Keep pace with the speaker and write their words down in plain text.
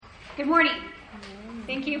Good morning.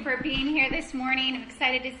 Thank you for being here this morning. I'm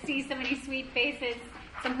excited to see so many sweet faces,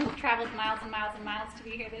 some who've traveled miles and miles and miles to be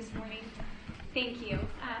here this morning. Thank you.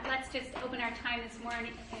 Let's just open our time this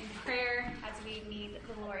morning in prayer as we need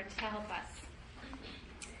the Lord to help us.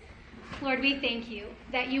 Lord, we thank you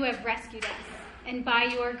that you have rescued us, and by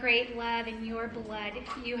your great love and your blood,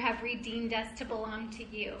 you have redeemed us to belong to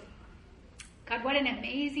you. God, what an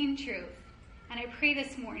amazing truth. And I pray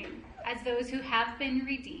this morning, as those who have been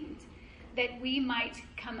redeemed, that we might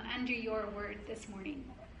come under your word this morning.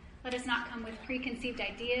 Let us not come with preconceived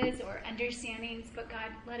ideas or understandings, but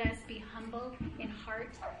God, let us be humble in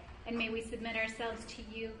heart, and may we submit ourselves to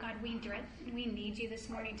you. God, we need you this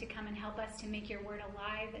morning to come and help us to make your word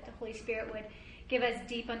alive, that the Holy Spirit would give us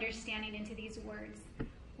deep understanding into these words.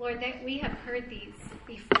 Lord, that we have heard these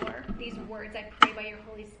before, these words. I pray by your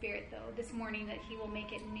Holy Spirit, though, this morning that he will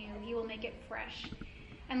make it new. He will make it fresh.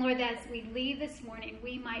 And Lord, that as we leave this morning,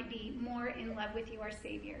 we might be more in love with you, our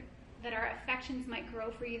Savior. That our affections might grow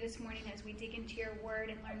for you this morning as we dig into your word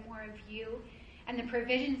and learn more of you and the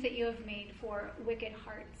provisions that you have made for wicked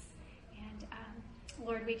hearts. And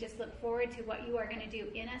Lord, we just look forward to what you are going to do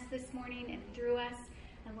in us this morning and through us.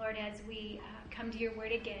 And Lord, as we come to your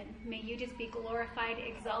word again, may you just be glorified,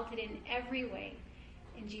 exalted in every way.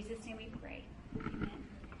 In Jesus' name we pray. Amen.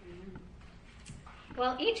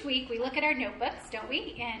 Well, each week we look at our notebooks, don't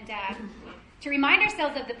we? And to remind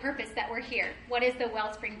ourselves of the purpose that we're here. What is the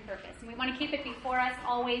Wellspring purpose? And we want to keep it before us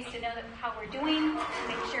always to know how we're doing,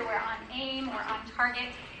 make sure we're on aim, we're on target.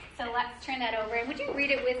 So let's turn that over. And would you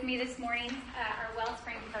read it with me this morning, our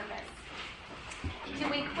Wellspring purpose?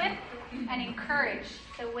 To equip and encourage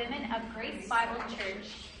the women of Grace Bible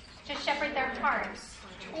Church to shepherd their hearts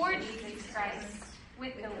toward Jesus Christ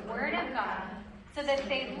with the Word of God so that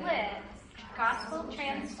they live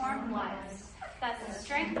gospel-transformed lives, thus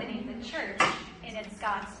strengthening the church in its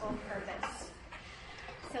gospel purpose.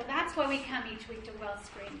 So that's why we come each week to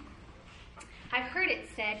Wellspring. I've heard it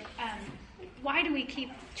said, why do we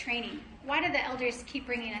keep training? Why do the elders keep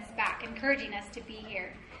bringing us back, encouraging us to be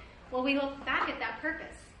here? Well, we look back at that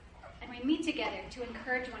purpose, and we meet together to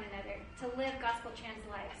encourage one another, to live gospel-trans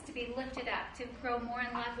lives, to be lifted up, to grow more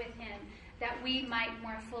in love with him, that we might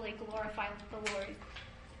more fully glorify the Lord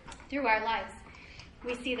through our lives.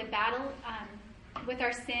 We see the battle with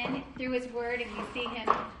our sin through his word, and we see him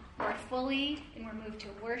more fully, and we're moved to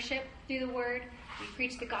worship through the word. We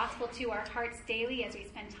preach the gospel to our hearts daily as we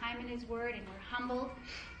spend time in his word, and we're humbled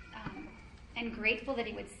and grateful that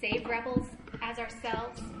he would save rebels as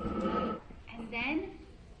ourselves. And then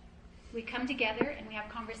we come together and we have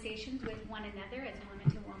conversations with one another as woman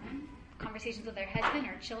to woman, conversations with our husband,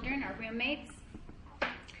 our children, our roommates,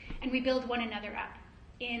 and we build one another up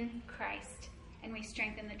in Christ, and we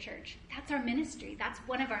strengthen the church. That's our ministry. That's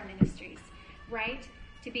one of our ministries, right?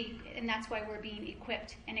 And that's why we're being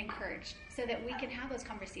equipped and encouraged, so that we can have those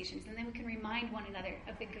conversations, and then we can remind one another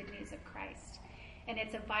of the good news of Christ. And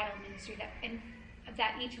it's a vital ministry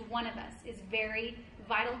that each one of us is very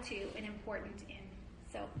vital to and important in.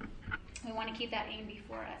 So we want to keep that aim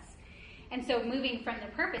before us. And so moving from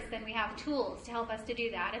the purpose, then we have tools to help us to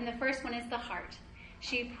do that. And the first one is the heart.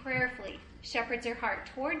 She prayerfully shepherds her heart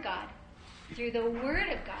toward God through the Word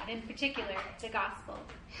of God, in particular, the gospel.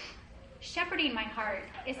 Shepherding my heart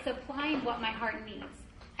is supplying what my heart needs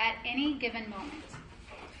at any given moment.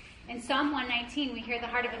 In Psalm 119, we hear the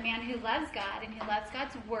heart of a man who loves God and who loves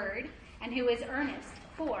God's word and who is earnest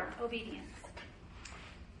for obedience.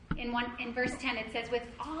 In verse 10, it says, with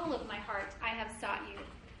all of my heart I have sought you.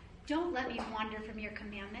 Don't let me wander from your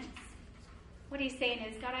commandments. What he's saying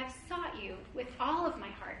is, God, I've sought you with all of my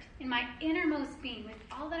heart. In my innermost being, with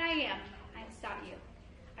all that I am, I have sought you.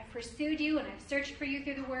 I've pursued you and I've searched for you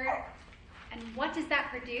through the word. And what does that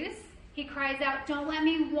produce? He cries out, don't let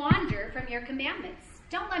me wander from your commandments.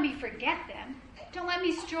 Don't let me forget them. Don't let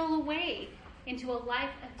me stroll away into a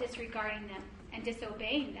life of disregarding them and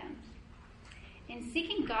disobeying them. In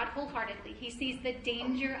seeking God wholeheartedly, he sees the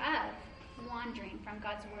danger of wandering from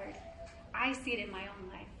God's word. I see it in my own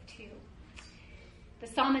life too. The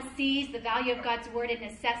psalmist sees the value of God's word and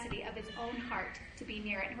necessity of his own heart to be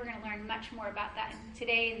near it. And we're going to learn much more about that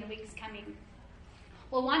today and the weeks coming.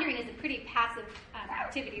 Well, wandering is a pretty passive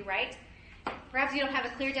activity, right? Perhaps you don't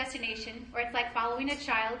have a clear destination, or it's like following a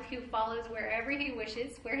child who follows wherever he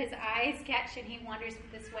wishes, where his eyes catch, and he wanders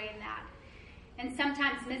this way and that. And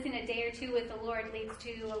sometimes missing a day or two with the Lord leads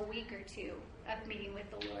to a week or two of meeting with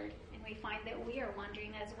the Lord, and we find that we are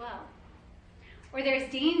wandering as well. Or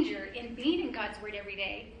there's danger in being in God's word every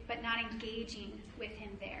day, but not engaging with him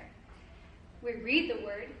there. We read the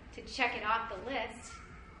word to check it off the list,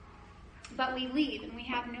 but we leave and we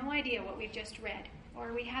have no idea what we've just read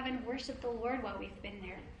or we haven't worshiped the Lord while we've been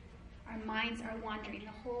there. Our minds are wandering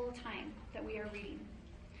the whole time that we are reading.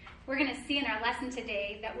 We're going to see in our lesson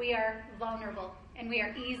today that we are vulnerable and we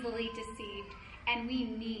are easily deceived, and we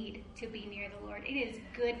need to be near the Lord. It is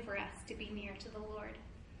good for us to be near to the Lord.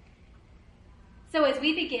 So as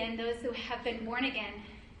we begin, those who have been born again,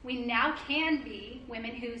 we now can be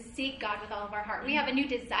women who seek God with all of our heart. We have a new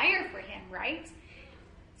desire for him, right?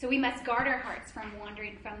 So we must guard our hearts from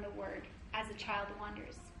wandering from the Word as a child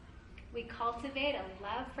wanders. We cultivate a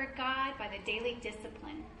love for God by the daily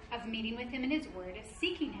discipline of meeting with him in his Word, of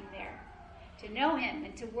seeking him there, to know him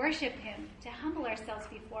and to worship him, to humble ourselves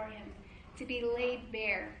before him, to be laid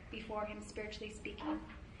bare before him, spiritually speaking.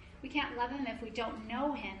 We can't love him if we don't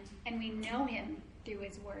know him, and we know him through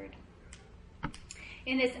his Word.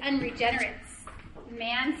 In this unregenerate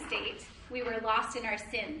man state, we were lost in our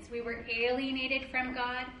sins. We were alienated from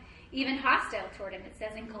God, even hostile toward him, it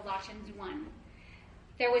says in Colossians 1.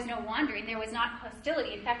 There was no wandering. There was not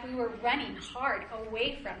hostility. In fact, we were running hard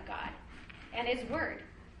away from God and his Word.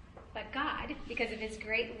 But God, because of his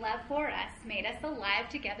great love for us, made us alive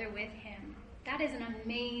together with him. That is an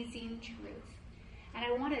amazing truth. And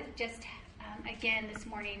I want to just, again this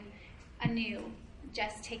morning, anew,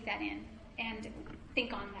 just take that in and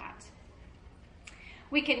think on that.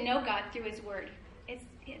 We can know God through his Word. It's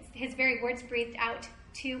his very words breathed out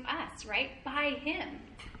to us, right? By him.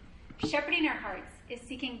 Shepherding our hearts is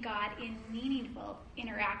seeking God in meaningful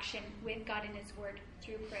interaction with God in his Word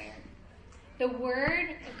through prayer. The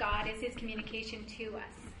Word of God is his communication to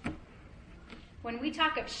us. When we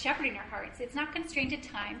talk of shepherding our hearts, it's not constrained to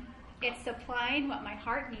time. It's supplying what my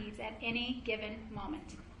heart needs at any given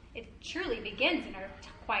moment. It truly begins in our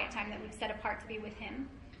quiet time that we've set apart to be with him.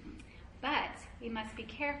 But we must be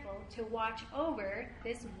careful to watch over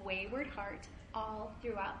this wayward heart all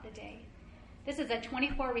throughout the day. This is a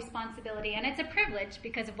 24 responsibility, and it's a privilege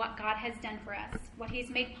because of what God has done for us, what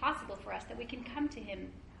he's made possible for us, that we can come to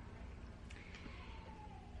him.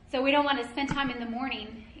 So we don't want to spend time in the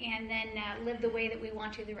morning and then live the way that we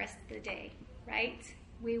want to the rest of the day, right?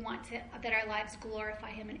 We want that our lives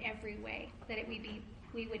glorify him in every way, that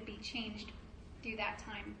we would be changed through that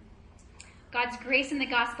time. God's grace in the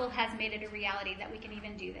gospel has made it a reality that we can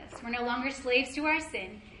even do this. We're no longer slaves to our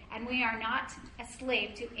sin, and we are not a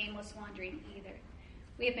slave to aimless wandering either.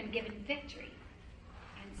 We have been given victory,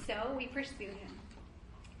 and so we pursue him.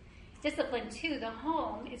 Discipline 2, the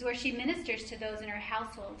home, is where she ministers to those in her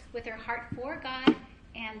household with her heart for God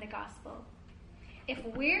and the gospel. If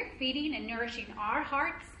we're feeding and nourishing our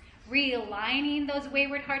hearts, realigning those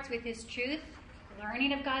wayward hearts with his truth,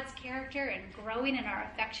 learning of God's character, and growing in our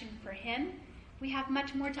affection for him, we have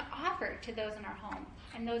much more to offer to those in our home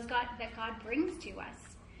and those that God brings to us.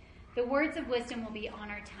 The words of wisdom will be on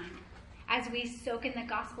our tongue. As we soak in the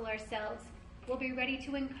gospel ourselves, we'll be ready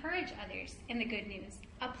to encourage others in the good news,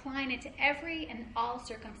 applying it to every and all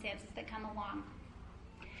circumstances that come along.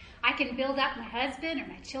 I can build up my husband or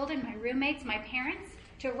my children, my roommates, my parents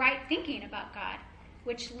to right thinking about God,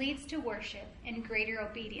 which leads to worship and greater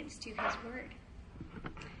obedience to his Word.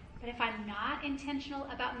 But if I'm not intentional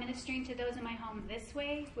about ministering to those in my home this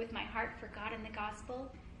way, with my heart for God and the gospel,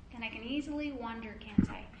 then I can easily wander, can't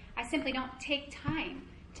I? I simply don't take time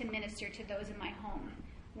to minister to those in my home,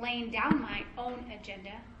 laying down my own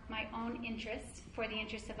agenda, my own interests for the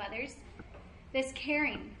interests of others. This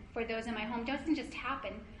caring for those in my home doesn't just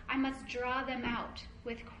happen. I must draw them out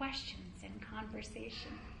with questions and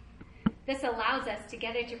conversation. This allows us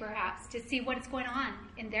together to see what is going on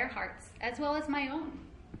in their hearts, as well as my own.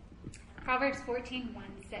 Proverbs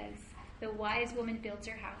 14:1 says, "The wise woman builds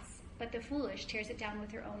her house, but the foolish tears it down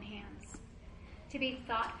with her own hands." To be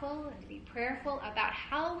thoughtful and to be prayerful about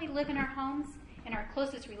how we live in our homes, in our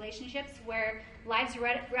closest relationships, where lives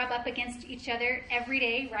rub up against each other every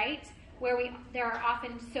day, right? Where there are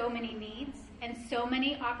often so many needs and so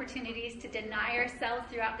many opportunities to deny ourselves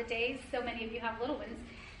throughout the days. So many of you have little ones.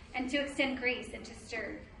 And to extend grace and to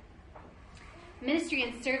serve. Ministry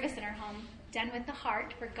and service in our home, done with the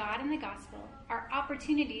heart for God and the gospel, are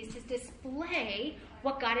opportunities to display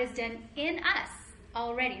what God has done in us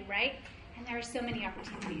already, right? And there are so many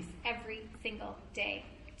opportunities every single day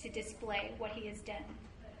to display what he has done.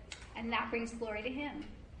 And that brings glory to him.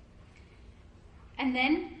 And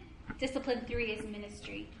then discipline 3 is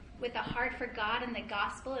ministry. With a heart for God and the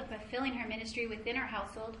gospel and fulfilling her ministry within her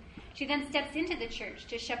household, she then steps into the church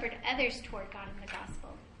to shepherd others toward God and the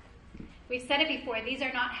gospel. We've said it before, these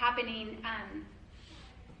are not happening,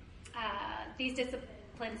 these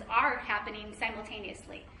disciplines are happening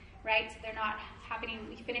simultaneously, right? They're not happening,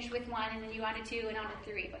 we finish with one and then you on to 2 and on to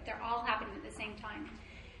 3, but they're all happening at the same time.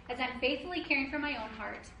 As I'm faithfully caring for my own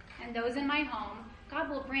heart and those in my home, God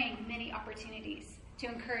will bring many opportunities to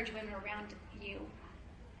encourage women around you.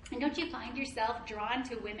 And don't you find yourself drawn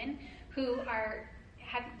to women who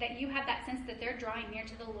that you have that sense that they're drawing near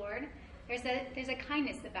to the Lord? There's a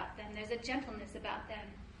kindness about them. There's a gentleness about them.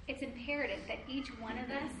 It's imperative that each one of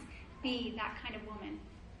us be that kind of woman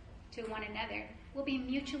to one another. We'll be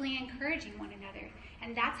mutually encouraging one another.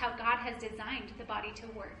 And that's how God has designed the body to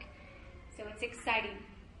work. So it's exciting.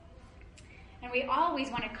 And we always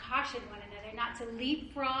want to caution one another not to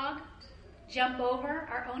leapfrog, jump over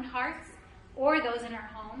our own hearts or those in our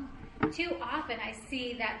home. Too often I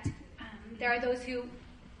see that there are those who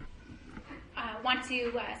want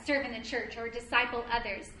to serve in the church or disciple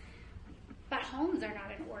others. But homes are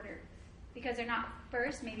not in order because they're not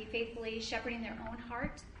first maybe faithfully shepherding their own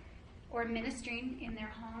heart or ministering in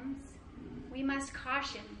their homes. We must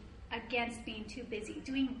caution against being too busy,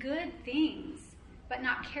 doing good things, but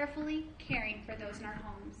not carefully caring for those in our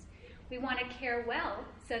homes. We want to care well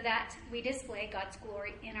so that we display God's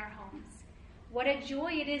glory in our homes. What a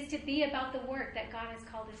joy it is to be about the work that God has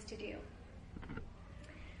called us to do.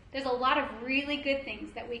 There's a lot of really good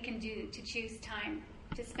things that we can do to choose time,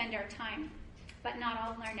 to spend our time, but not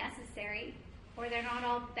all are necessary, or they're not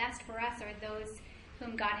all best for us or those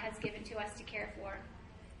whom God has given to us to care for.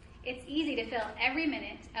 It's easy to fill every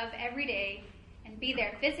minute of every day and be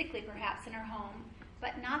there physically perhaps in our home,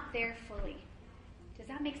 but not there fully. Does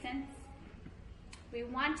that make sense? We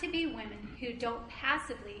want to be women who don't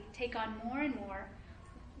passively take on more and more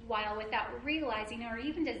while without realizing or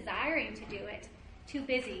even desiring to do it, too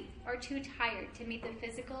busy or too tired to meet the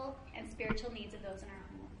physical and spiritual needs of those in our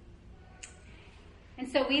home. And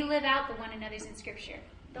so we live out the one another's in Scripture.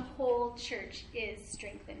 The whole church is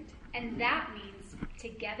strengthened. And that means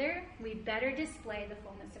together we better display the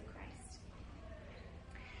fullness of Christ.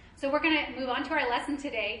 So we're going to move on to our lesson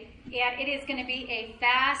today. And it is going to be a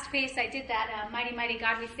fast pace. I did that Mighty, Mighty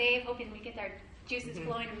God We Save, hoping we get our juices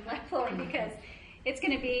flowing and blood flowing, because it's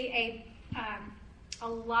going to be a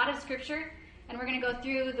lot of Scripture. And we're going to go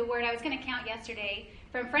through the Word. I was going to count yesterday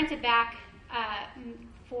from front to back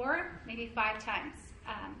 4, maybe 5 times.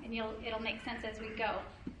 And it'll make sense as we go.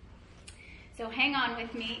 So hang on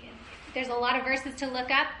with me. There's a lot of verses to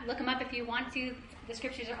look up. Look them up if you want to. The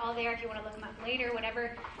Scriptures are all there if you want to look them up later,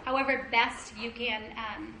 however best you can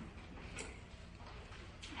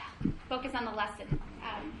focus on the lesson,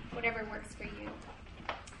 whatever works for you.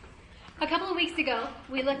 A couple of weeks ago,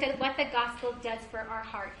 we looked at what the gospel does for our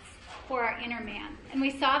hearts, for our inner man. And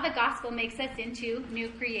we saw the gospel makes us into new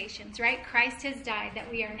creations, right? Christ has died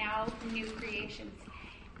that we are now new creations.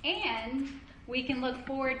 And we can look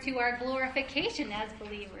forward to our glorification as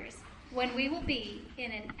believers when we will be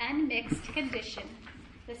in an unmixed condition,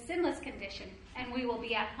 the sinless condition, and we will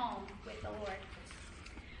be at home with the Lord.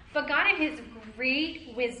 But God in His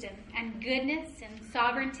great wisdom and goodness and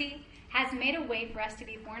sovereignty has made a way for us to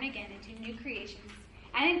be born again into new creations.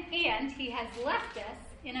 And He has left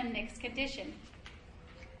us in a mixed condition.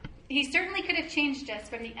 He certainly could have changed us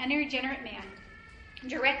from the unregenerate man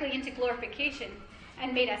directly into glorification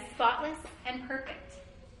and made us spotless and perfect.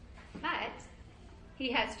 But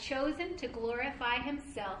He has chosen to glorify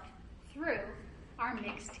Himself through our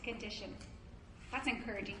mixed condition. That's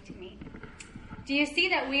encouraging to me. Do you see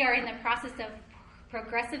that we are in the process of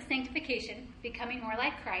progressive sanctification, becoming more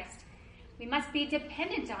like Christ? We must be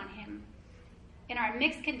dependent on Him. In our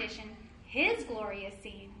mixed condition, His glory is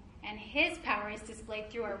seen, and His power is displayed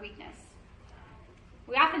through our weakness.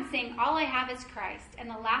 We often sing, "All I have is Christ," and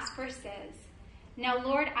the last verse says, "Now,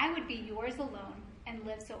 Lord, I would be yours alone, and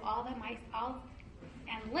live so all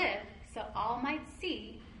might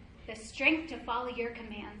see the strength to follow your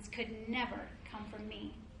commands could never come from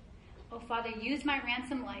me. Oh, Father, use my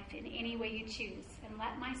ransom life in any way you choose, and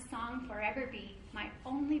let my song forever be, my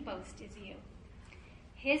only boast is you."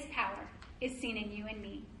 His power is seen in you and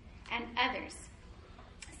me, and others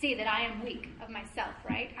see that I am weak of myself,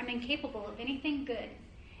 right? I'm incapable of anything good.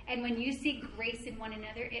 And when you see grace in one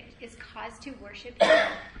another, it is cause to worship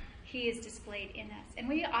Him. He is displayed in us. And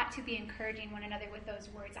we ought to be encouraging one another with those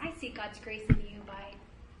words. I see God's grace in you by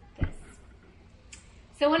this.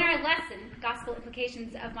 So in our lesson, Gospel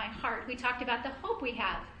Implications of My Heart, we talked about the hope we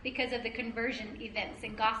have because of the conversion events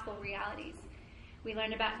and gospel realities. We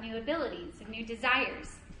learned about new abilities and new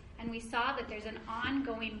desires. And we saw that there's an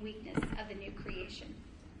ongoing weakness of the new creation.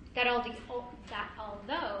 That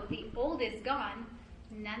although the old is gone,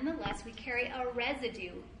 nonetheless we carry a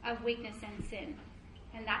residue of weakness and sin.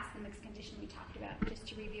 And that's the mixed condition we talked about, just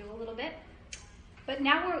to review a little bit. But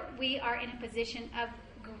now we are in a position of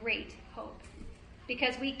great hope,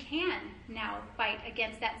 because we can now fight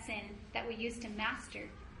against that sin that used to master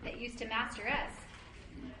us.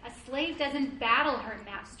 A slave doesn't battle her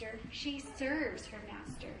master, she serves her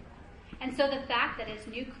master. And so the fact that as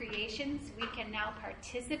new creations, we can now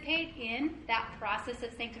participate in that process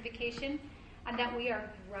of sanctification, and that we are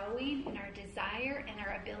growing in our desire and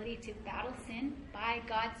our ability to battle sin by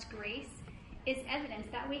God's grace, is evidence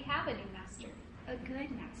that we have a new master, a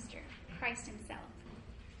good master, Christ himself.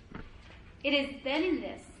 It is then in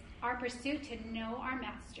this, our pursuit to know our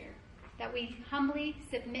master, that we humbly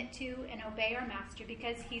submit to and obey our master,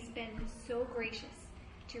 because he's been so gracious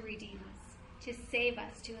to redeem us, to save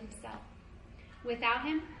us to himself. Without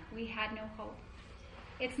him, we had no hope.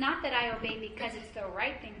 It's not that I obey because it's the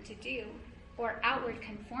right thing to do, or outward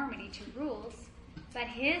conformity to rules, but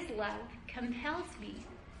his love compels me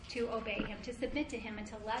to obey him, to submit to him, and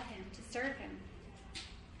to love him, to serve him.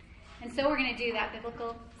 And so we're going to do that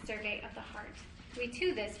biblical survey of the heart. We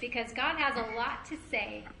do this because God has a lot to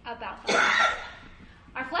say about the heart.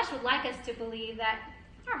 Our flesh would like us to believe that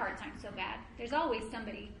our hearts aren't so bad. There's always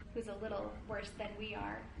somebody who's a little worse than we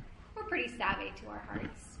are. We're pretty savvy to our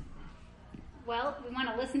hearts. Well, we want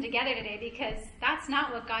to listen together today because that's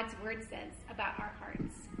not what God's word says about our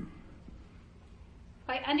hearts.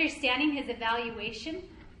 By understanding his evaluation,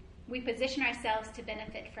 we position ourselves to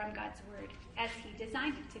benefit from God's word as he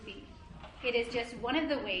designed it to be. It is just one of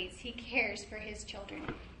the ways he cares for his children.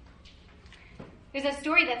 There's a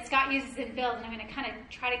story that Scott uses in Build, and I'm going to kind of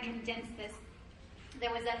try to condense this.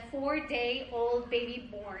 There was a 4-day-old baby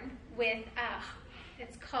born with,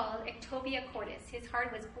 it's called ectopia cordis. His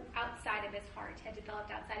heart was outside of his heart, had developed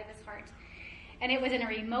outside of his heart. And it was in a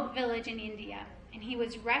remote village in India. And he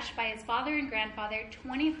was rushed by his father and grandfather,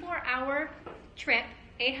 24-hour trip,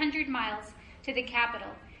 800 miles to the capital,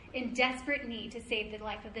 in desperate need to save the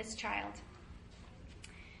life of this child.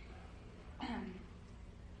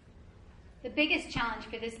 The biggest challenge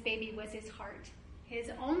for this baby was his heart. His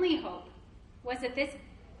only hope was that this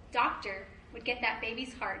doctor would get that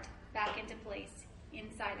baby's heart back into place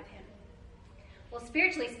inside of him. Well,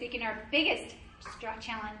 spiritually speaking, our biggest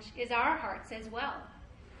challenge is our hearts as well.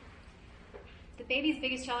 The baby's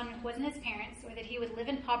biggest challenge wasn't his parents or that he would live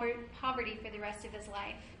in poverty for the rest of his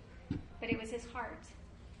life, but it was his heart.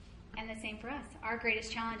 And the same for us. Our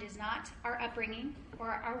greatest challenge is not our upbringing or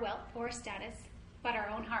our wealth or status, but our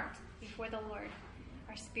own heart before the Lord,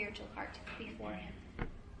 our spiritual heart before him.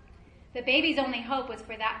 The baby's only hope was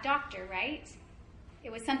for that doctor, right?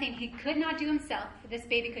 It was something he could not do himself. This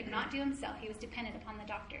baby could not do himself. He was dependent upon the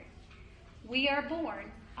doctor. We are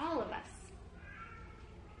born, all of us,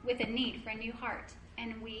 with a need for a new heart,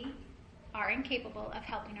 and we are incapable of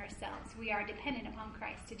helping ourselves. We are dependent upon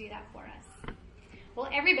Christ to do that for us. Well,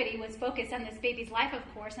 everybody was focused on this baby's life, of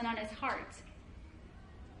course, and on his heart.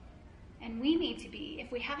 And we need to be,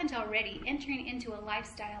 if we haven't already, entering into a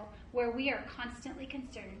lifestyle where we are constantly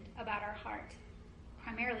concerned about our heart.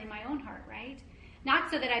 Primarily my own heart, right?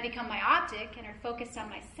 Not so that I become myopic and are focused on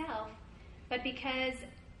myself, but because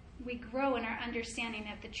we grow in our understanding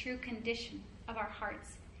of the true condition of our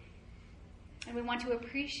hearts. And we want to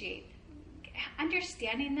appreciate.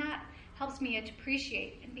 Understanding that helps me to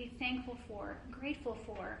appreciate and be thankful for, grateful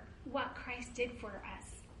for what Christ did for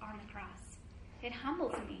us on the cross. It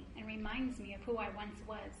humbles me and reminds me of who I once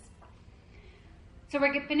was. So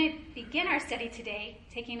we're going to begin our study today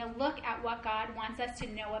taking a look at what God wants us to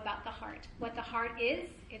know about the heart. What the heart is,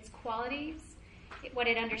 its qualities, what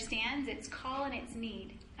it understands, its call, and its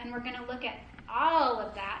need. And we're going to look at all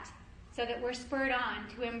of that so that we're spurred on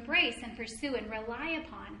to embrace and pursue and rely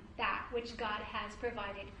upon that which God has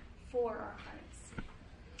provided for our hearts.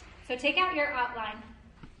 So take out your outline.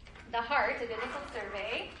 The heart, a biblical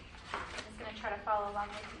survey. I'm just going to try to follow along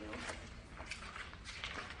with you.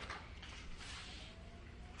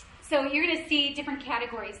 So you're going to see different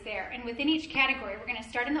categories there. And within each category, we're going to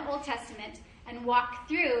start in the Old Testament and walk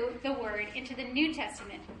through the Word into the New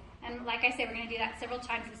Testament. And like I said, we're going to do that several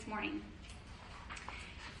times this morning.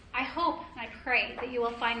 I hope and I pray that you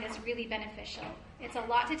will find this really beneficial. It's a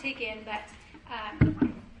lot to take in, but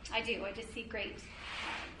I do. I just see great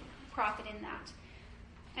profit in that.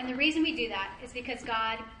 And the reason we do that is because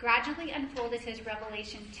God gradually unfolded his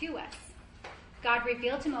revelation to us. God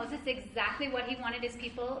revealed to Moses exactly what he wanted his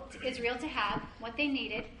people, Israel, to have, what they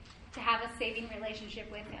needed to have a saving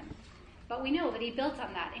relationship with him. But we know that he built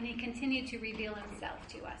on that, and he continued to reveal himself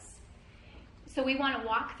to us. So we want to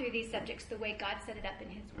walk through these subjects the way God set it up in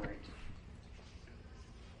his word.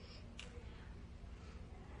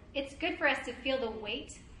 It's good for us to feel the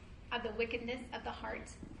weight of the wickedness of the heart,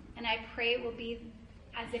 and I pray it will be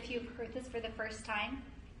as if you've heard this for the first time,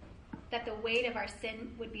 that the weight of our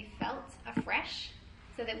sin would be felt afresh,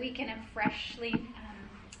 so that we can freshly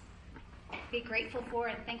be grateful for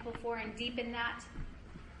and thankful for and deepen that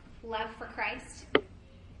love for Christ.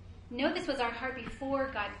 Know this was our heart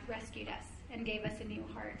before God rescued us and gave us a new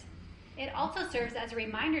heart. It also serves as a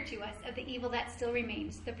reminder to us of the evil that still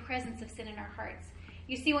remains, the presence of sin in our hearts.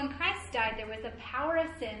 You see, when Christ died, there was a power of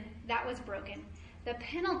sin that was broken. The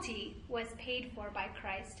penalty was paid for by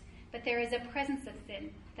Christ, but there is a presence of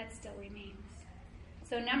sin that still remains.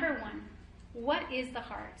 So number one, what is the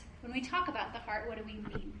heart? When we talk about the heart, what do we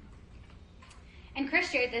mean? And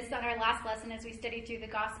Chris shared this on our last lesson as we studied through the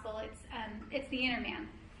gospel. It's the inner man.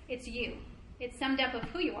 It's you. It's summed up of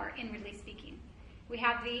who you are, inwardly speaking. We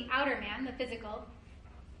have the outer man, the physical,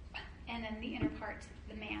 and then the inner part,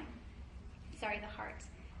 the heart.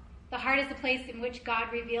 The heart is the place in which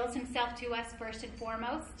God reveals himself to us first and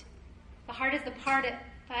foremost. The heart is the part of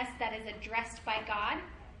us that is addressed by God,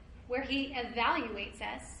 where he evaluates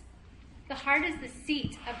us. The heart is the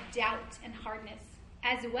seat of doubt and hardness,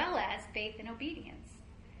 as well as faith and obedience.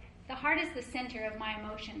 The heart is the center of my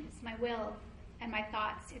emotions, my will, and my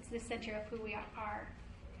thoughts. It's the center of who we are.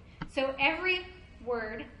 So every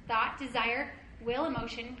word, thought, desire, will,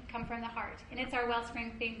 emotion come from the heart. And it's our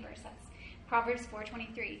wellspring theme verse. Proverbs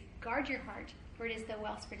 4:23. Guard your heart, for it is the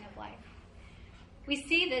wellspring of life. We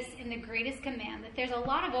see this in the greatest command, that there's a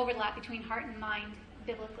lot of overlap between heart and mind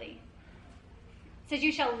biblically. It says,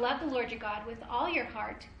 you shall love the Lord your God with all your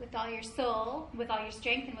heart, with all your soul, with all your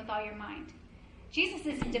strength, and with all your mind. Jesus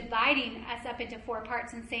isn't dividing us up into 4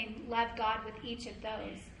 parts and saying, love God with each of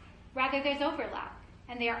those. Rather, there's overlap,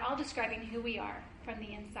 and they are all describing who we are from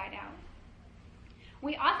the inside out.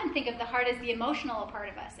 We often think of the heart as the emotional part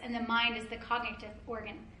of us, and the mind as the cognitive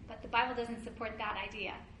organ, but the Bible doesn't support that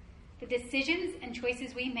idea. The decisions and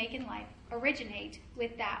choices we make in life originate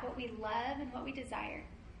with that, what we love and what we desire,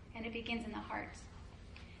 and it begins in the heart.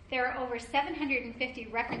 There are over 750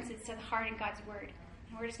 references to the heart in God's Word,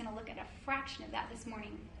 and we're just going to look at a fraction of that this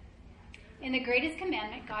morning. In the greatest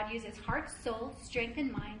commandment, God uses heart, soul, strength,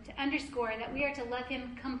 and mind to underscore that we are to love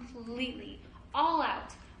him completely, all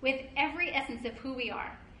out, with every essence of who we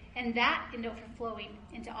are, and that in overflowing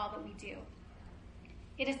into all that we do.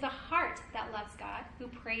 It is the heart that loves God, who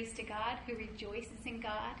prays to God, who rejoices in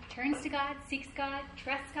God, turns to God, seeks God,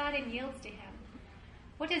 trusts God, and yields to him.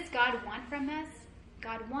 What does God want from us?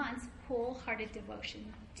 God wants wholehearted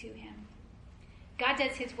devotion to him. God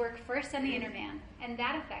does his work first on the inner man, and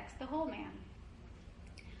that affects the whole man.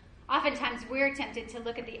 Oftentimes we're tempted to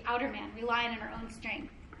look at the outer man, relying on our own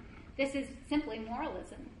strength. This is simply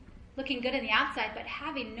moralism, looking good on the outside but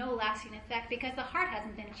having no lasting effect because the heart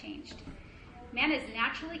hasn't been changed. Man is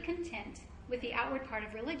naturally content with the outward part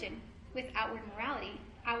of religion, with outward morality,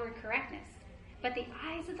 outward correctness. But the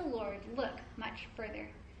eyes of the Lord look much further.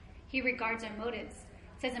 He regards our motives.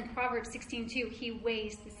 It says in Proverbs 16:2, he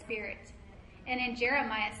weighs the spirit. And in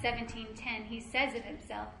Jeremiah 17:10, he says of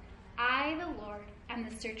himself, I, the Lord, am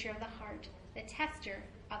the searcher of the heart, the tester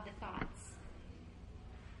of the thoughts.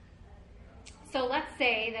 So let's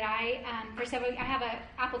say that I have an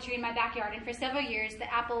apple tree in my backyard, and for several years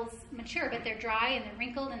the apples mature, but they're dry and they're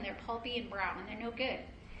wrinkled and they're pulpy and brown and they're no good.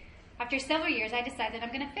 After several years, I decide that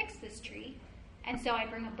I'm going to fix this tree, and so I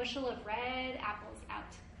bring a bushel of red apples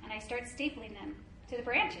out and I start stapling them to the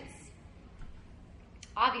branches.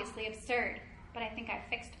 Obviously absurd, but I think I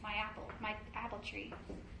fixed my apple tree.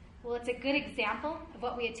 Well, it's a good example of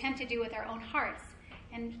what we attempt to do with our own hearts,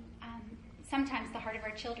 and sometimes the heart of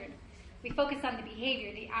our children. We focus on the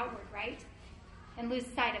behavior, the outward, right? And lose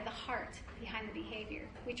sight of the heart behind the behavior.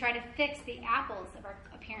 We try to fix the apples of our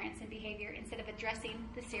appearance and behavior instead of addressing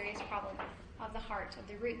the serious problem of the heart, of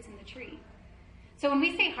the roots in the tree. So when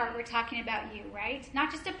we say heart, we're talking about you, right?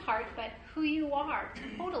 Not just a part, but who you are,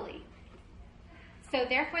 totally. So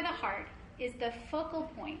therefore the heart is the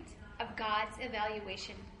focal point of God's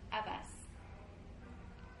evaluation of us.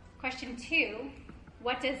 Question 2,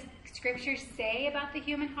 what does Scripture say about the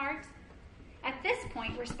human heart? At this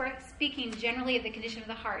point, we're speaking generally of the condition of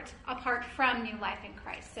the heart, apart from new life in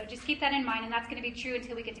Christ. So just keep that in mind, and that's going to be true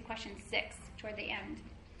until we get to question 6, toward the end.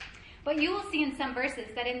 But you will see in some verses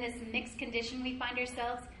that in this mixed condition we find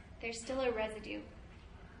ourselves, there's still a residue.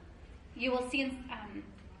 You will see,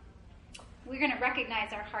 we're going to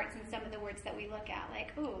recognize our hearts in some of the words that we look at,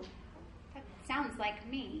 like, ooh, that sounds like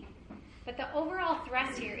me. But the overall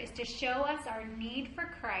thrust here is to show us our need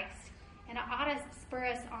for Christ, and it ought to spur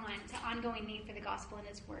us on to ongoing need for the gospel and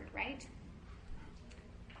his word, right?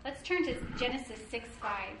 Let's turn to Genesis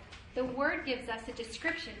 6:5. The word gives us a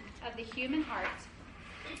description of the human heart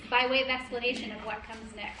by way of explanation of what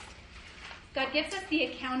comes next. God gives us the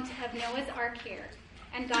account of Noah's ark here,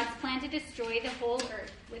 and God's plan to destroy the whole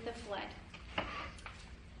earth with a flood.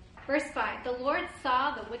 Verse 5, the Lord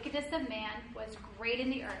saw the wickedness of man was great in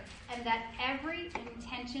the earth, and that every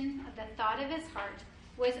intention of the thought of his heart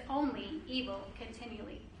was only evil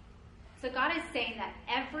continually. So God is saying that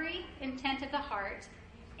every intent of the heart,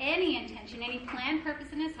 any intention, any plan, purpose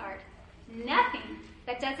in his heart, nothing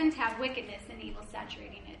that doesn't have wickedness and evil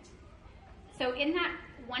saturating it. So in that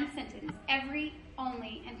one sentence, every,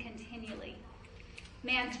 only, and continually,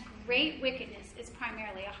 man's great wickedness is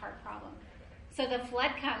primarily a heart problem. So the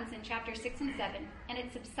flood comes in chapter 6 and 7, and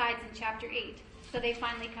it subsides in chapter 8. So they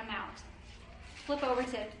finally come out. Flip over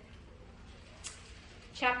to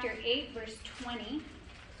chapter 8, verse 20.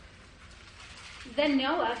 Then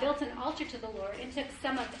Noah built an altar to the Lord and took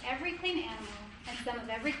some of every clean animal and some of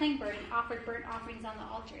every clean bird and offered burnt offerings on the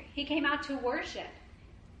altar. He came out to worship.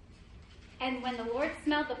 And when the Lord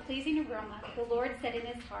smelled the pleasing aroma, the Lord said in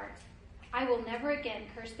his heart, I will never again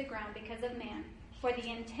curse the ground because of man, for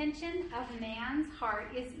the intention of man's heart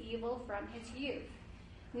is evil from his youth.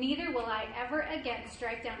 Neither will I ever again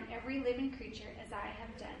strike down every living creature as I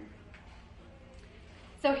have done.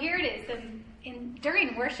 So here it is.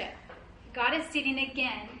 During worship, God is stating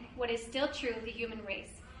again what is still true of the human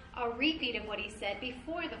race, a repeat of what he said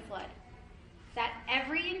before the flood, that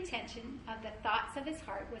every intention of the thoughts of his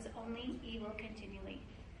heart was only evil continually.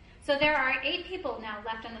 So there are 8 people now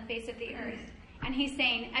left on the face of the earth, and he's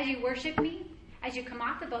saying, as you worship me, as you come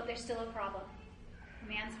off the boat, there's still a problem.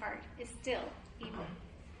 Man's heart is still evil.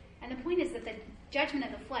 And the point is that the judgment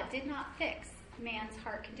of the flood did not fix man's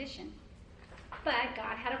heart condition. But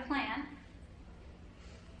God had a plan.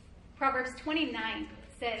 Proverbs 29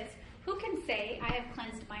 says, who can say, I have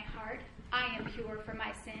cleansed my heart, I am pure from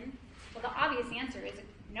my sin? Well, the obvious answer is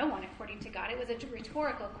no one, according to God. It was a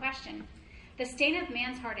rhetorical question. The stain of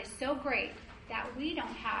man's heart is so great that we don't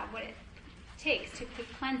have what it takes to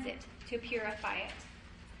cleanse it, to purify it.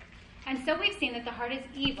 And so we've seen that the heart is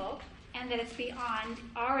evil and that it's beyond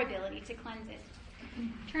our ability to cleanse it.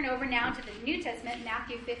 Turn over now to the New Testament,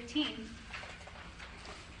 Matthew 15.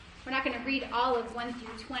 We're not going to read all of 1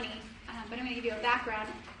 through 20, but I'm going to give you a background.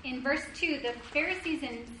 In verse 2, the Pharisees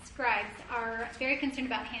and scribes are very concerned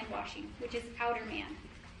about hand washing, which is outer man.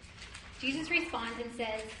 Jesus responds and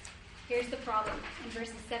says, here's the problem in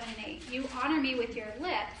verses 7 and 8. You honor me with your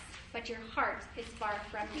lips, but your heart is far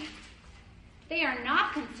from me. They are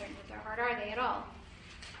not concerned with their heart, are they at all?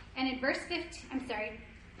 And in verse 15,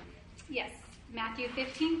 Matthew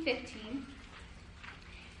 15:15,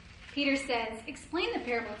 Peter says, explain the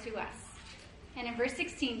parable to us. And in verse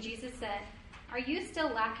 16, Jesus said, are you still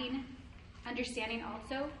lacking understanding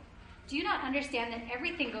also? Do you not understand that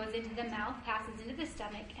everything goes into the mouth, passes into the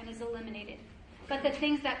stomach, and is eliminated? But the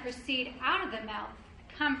things that proceed out of the mouth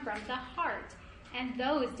come from the heart, and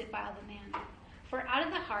those defile the man. For out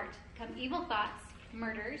of the heart come evil thoughts,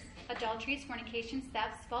 murders, adulteries, fornications,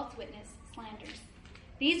 thefts, false witness, slanders.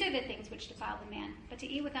 These are the things which defile the man, but to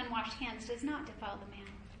eat with unwashed hands does not defile the man.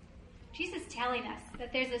 Jesus is telling us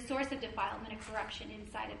that there's a source of defilement and corruption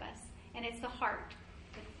inside of us, and it's the heart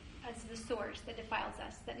as the source that defiles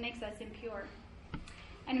us, that makes us impure.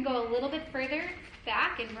 And go a little bit further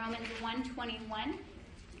back in Romans 1:21.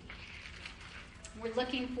 We're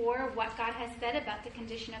looking for what God has said about the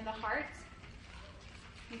condition of the heart.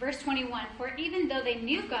 In verse 21, for even though they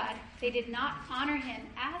knew God, they did not honor him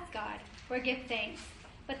as God or give thanks,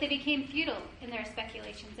 but they became futile in their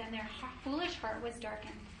speculations, and their foolish heart was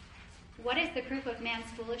darkened. What is the proof of man's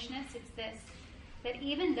foolishness? It's this, that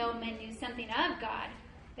even though men knew something of God,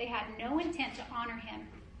 they had no intent to honor him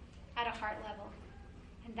at a heart level.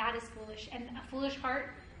 And that is foolish. And a foolish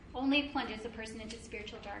heart only plunges a person into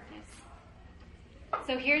spiritual darkness.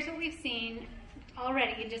 So here's what we've seen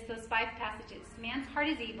already in just those 5 passages. Man's heart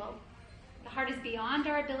is evil. The heart is beyond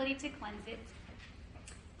our ability to cleanse it.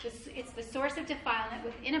 It's the source of defilement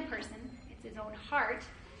within a person. It's his own heart.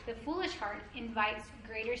 The foolish heart invites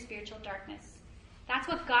greater spiritual darkness. That's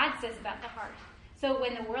what God says about the heart. So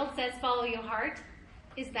when the world says follow your heart,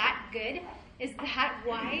 is that good? Is that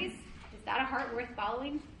wise? Is that a heart worth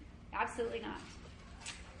following? Absolutely not.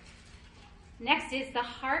 Next is the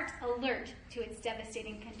heart alert to its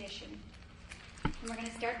devastating condition. And we're going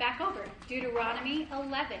to start back over. Deuteronomy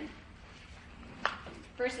 11,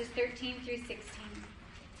 verses 13 through 16.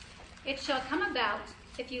 It shall come about,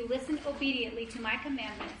 if you listen obediently to my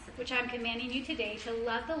commandments, which I'm commanding you today, to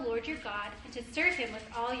love the Lord your God and to serve him with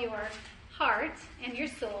all your heart and your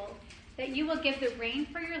soul, that you will give the rain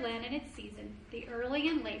for your land in its season, the early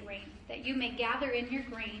and late rain, that you may gather in your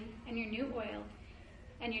grain and your new oil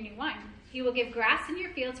and your new wine. You will give grass in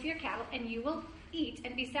your fields for your cattle, and you will eat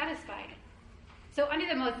and be satisfied. So under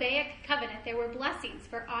the Mosaic covenant, there were blessings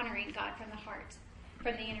for honoring God from the heart,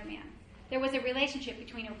 from the inner man. There was a relationship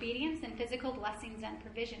between obedience and physical blessings and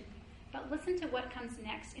provision. But listen to what comes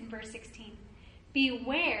next in verse 16.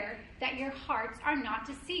 Beware that your hearts are not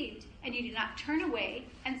deceived, and you do not turn away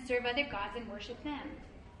and serve other gods and worship them.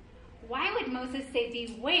 Why would Moses say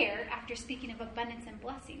beware after speaking of abundance and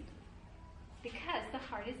blessing? Because the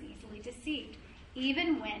heart is easily deceived,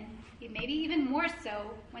 even when, maybe even more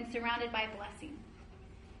so, when surrounded by blessing.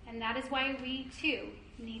 And that is why we, too,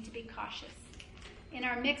 need to be cautious. In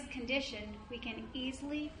our mixed condition, we can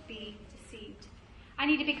easily be deceived. I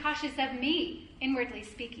need to be cautious of me, inwardly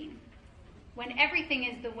speaking, when everything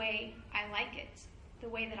is the way I like it, the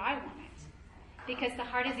way that I want it. Because the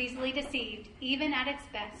heart is easily deceived, even at its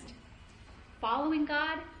best, following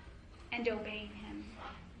God and obeying him.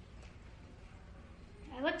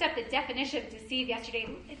 I looked up the definition of deceive yesterday.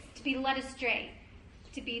 It's to be led astray,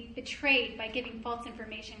 to be betrayed by giving false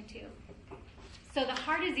information to. So the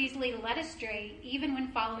heart is easily led astray even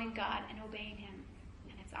when following God and obeying him.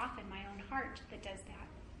 And it's often my own heart that does that.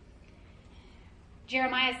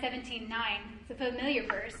 Jeremiah 17:9, it's a familiar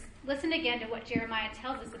verse. Listen again to what Jeremiah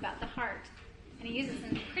tells us about the heart. And he uses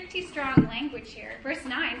some pretty strong language here. Verse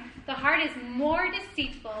 9, the heart is more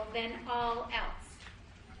deceitful than all else.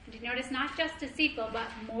 And you notice not just deceitful, but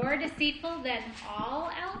more deceitful than all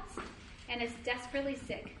else, and is desperately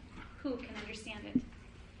sick. Who can understand it?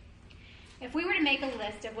 If we were to make a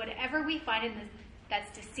list of whatever we find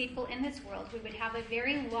that's deceitful in this world, we would have a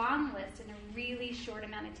very long list in a really short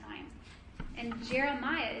amount of time. And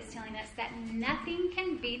Jeremiah is telling us that nothing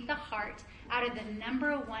can beat the heart out of the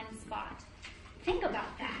number one spot. Think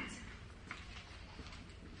about that.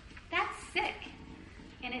 That's sick.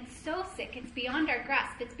 And it's so sick, it's beyond our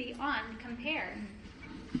grasp. It's beyond compare.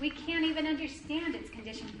 We can't even understand its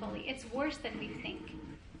condition fully. It's worse than we think.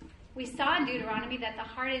 We saw in Deuteronomy that the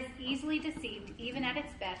heart is easily deceived, even at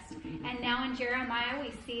its best. And now in Jeremiah,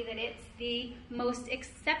 we see that it's the most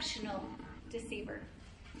exceptional deceiver.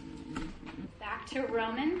 Back to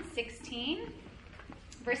Romans 16,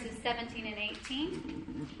 verses 17 and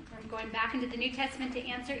 18. We're going back into the New Testament to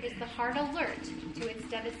answer, is the heart alert to its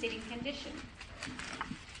devastating condition?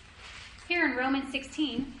 Here in Romans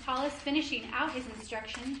 16, Paul is finishing out his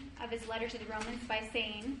instruction of his letter to the Romans by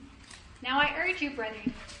saying, now I urge you,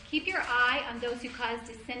 brethren, keep your eye on those who cause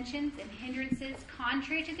dissensions and hindrances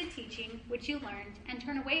contrary to the teaching which you learned, and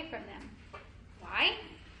turn away from them. Why?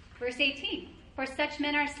 Verse 18, for such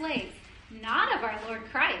men are slaves, not of our Lord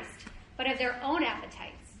Christ, but of their own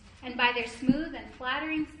appetites, and by their smooth and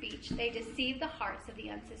flattering speech they deceive the hearts of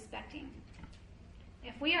the unsuspecting.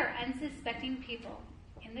 If we are unsuspecting people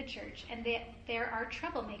in the church, and there are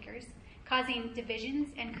troublemakers causing divisions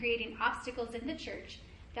and creating obstacles in the church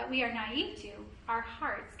that we are naive to, our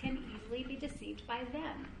hearts can easily be deceived by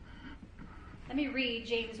them. Let me read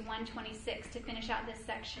James 1:26 to finish out this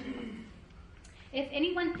section. If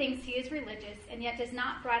anyone thinks he is religious and yet does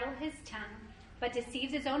not bridle his tongue, but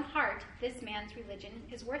deceives his own heart, this man's religion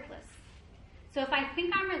is worthless. So if I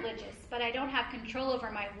think I'm religious, but I don't have control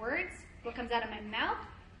over my words, what comes out of my mouth,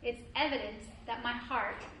 it's evidence that my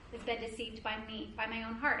heart has been deceived by me, by my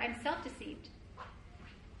own heart. I'm self-deceived.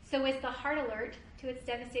 So is the heart alert to its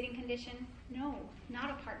devastating condition? No, not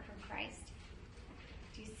apart from Christ.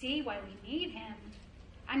 Do you see why we need him?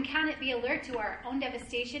 And can it be alert to our own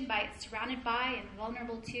devastation by it's surrounded by and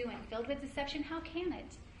vulnerable to and filled with deception? How can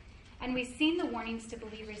it? And we've seen the warnings to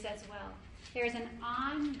believers as well. There is an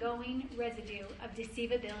ongoing residue of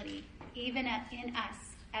deceivability, even in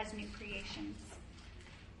us as new creations.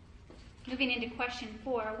 Moving into question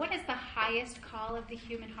 4, what is the highest call of the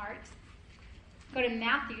human heart? Go to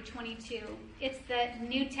Matthew 22. It's the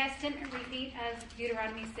New Testament repeat of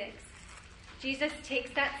Deuteronomy 6. Jesus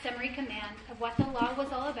takes that summary command of what the law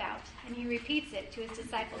was all about, and he repeats it to his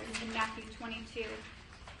disciples in Matthew 22,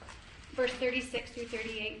 verse 36 through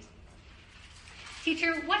 38.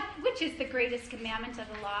 Teacher, which is the greatest commandment of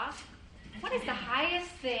the law? What is the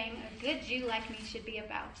highest thing a good Jew like me should be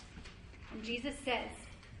about? And Jesus says,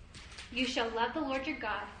 you shall love the Lord your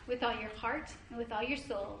God with all your heart and with all your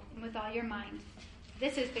soul and with all your mind.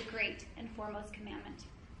 This is the great and foremost commandment.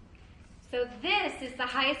 So this is the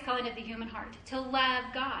highest calling of the human heart, to love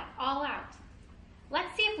God all out.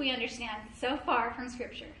 Let's see if we understand so far from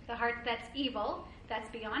Scripture. The heart that's evil, that's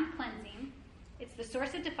beyond cleansing. It's the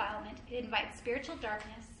source of defilement. It invites spiritual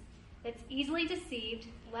darkness. It's easily deceived,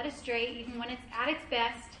 led astray even when it's at its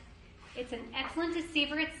best. It's an excellent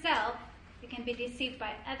deceiver itself. It can be deceived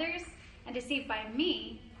by others and deceived by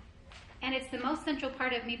me. And it's the most central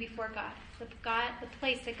part of me before God, the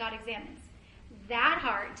place that God examines. That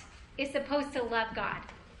heart is supposed to love God.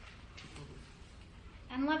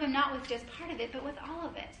 And love him not with just part of it, but with all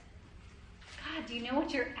of it. God, do you know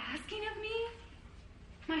what you're asking of me?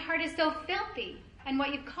 My heart is so filthy, and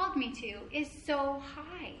what you've called me to is so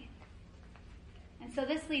high. And so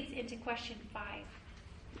this leads into question 5.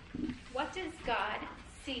 What does God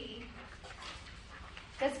see?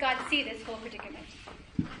 Does God see this whole predicament?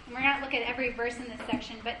 And we're going to look at every verse in this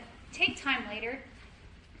section, but take time later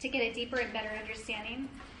to get a deeper and better understanding.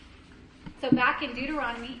 So back in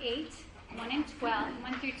Deuteronomy 8, 1 and 12,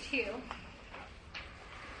 1 through 2,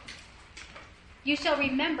 you shall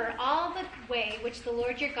remember all the way which the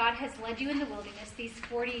Lord your God has led you in the wilderness these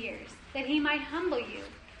 40 years, that he might humble you,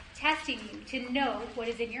 testing you to know what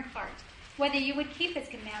is in your heart, whether you would keep his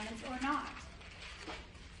commandments or not.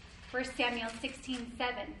 1 Samuel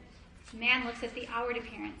 16:7. Man looks at the outward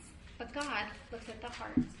appearance, but God looks at the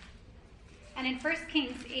heart. And in 1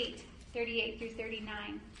 Kings 8:38 through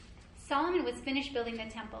 39, Solomon was finished building the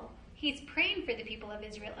temple. He's praying for the people of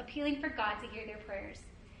Israel, appealing for God to hear their prayers.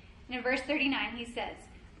 And in verse 39, he says,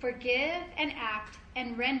 "Forgive and act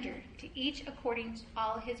and render to each according to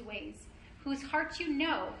all his ways, whose hearts you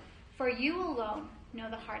know, for you alone know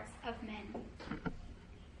the hearts of men."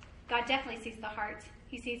 God definitely sees the heart.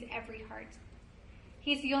 He sees every heart.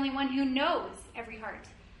 He's the only one who knows every heart.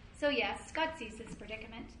 So yes, God sees this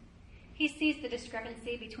predicament. He sees the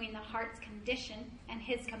discrepancy between the heart's condition and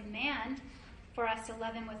his command for us to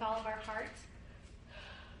love him with all of our heart.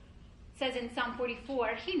 It says in Psalm 44,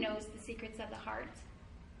 he knows the secrets of the heart.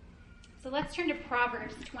 So let's turn to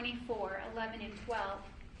Proverbs 24:11 and 12.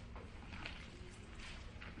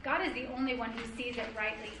 God is the only one who sees it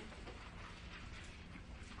rightly.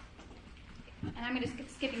 And I'm going to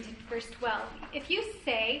skipping to verse 12. If you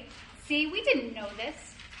say, "See, we didn't know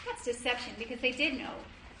this," that's deception, because they did know.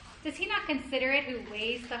 Does he not consider it who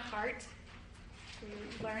weighs the heart?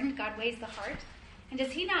 We learned God weighs the heart. And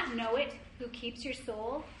does he not know it who keeps your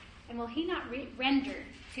soul? And will he not render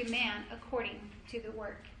to man according to the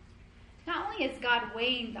work? Not only is God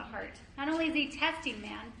weighing the heart, not only is he testing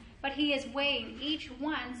man, but he is weighing each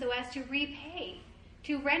one so as to repay,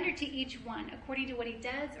 to render to each one according to what he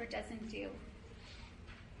does or doesn't do.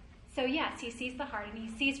 So yes, he sees the heart, and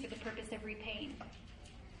he sees for the purpose of repaying.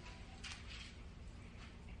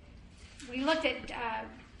 We looked at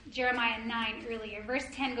Jeremiah 9 earlier. Verse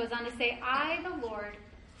 10 goes on to say, "I, the Lord,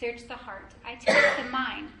 search the heart. I test the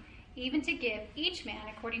mind, even to give each man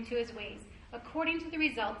according to his ways, according to the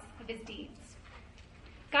results of his deeds."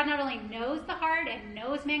 God not only knows the heart and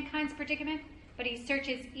knows mankind's predicament, but he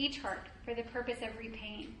searches each heart for the purpose of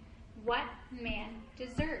repaying what man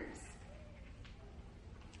deserves.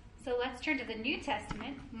 So let's turn to the New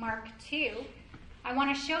Testament, Mark 2. I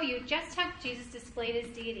want to show you just how Jesus displayed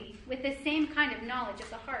his deity with the same kind of knowledge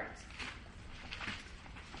of the heart.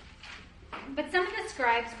 But some of the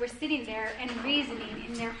scribes were sitting there and reasoning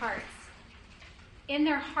in their hearts. In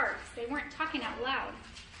their hearts, they weren't talking out loud.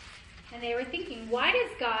 And they were thinking, why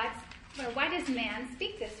does man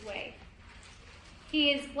speak this way?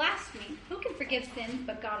 He is blaspheming. Who can forgive sins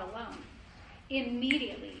but God alone?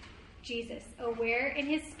 Immediately, Jesus, aware in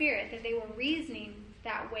his spirit that they were reasoning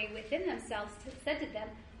that way within themselves, said to them,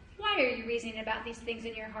 "Why are you reasoning about these things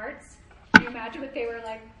in your hearts?" Can you imagine what they were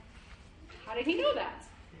like? How did he know that?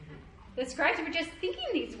 The scribes were just thinking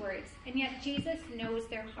these words, and yet Jesus knows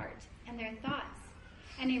their heart and their thoughts.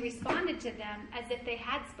 And he responded to them as if they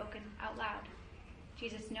had spoken out loud.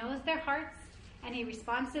 Jesus knows their hearts, and he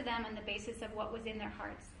responds to them on the basis of what was in their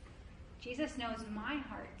hearts. Jesus knows my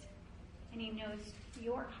heart, and he knows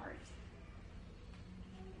your heart.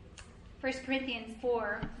 1 Corinthians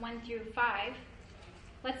 4, 1 through 5.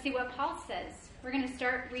 Let's see what Paul says. We're going to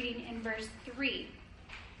start reading in verse 3.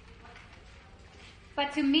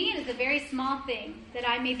 "But to me it is a very small thing that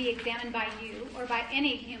I may be examined by you or by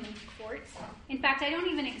any human court. In fact, I don't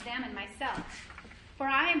even examine myself. For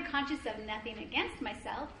I am conscious of nothing against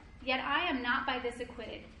myself, yet I am not by this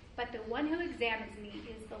acquitted. But the one who examines me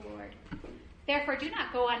is the Lord. Therefore, do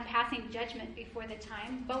not go on passing judgment before the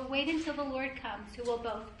time, but wait until the Lord comes, who will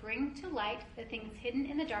both bring to light the things hidden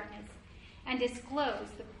in the darkness and disclose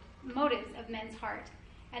the motives of men's heart.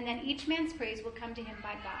 And then each man's praise will come to him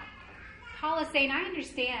by God." Paul is saying, I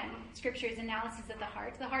understand Scripture's analysis of the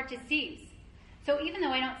heart deceives. So even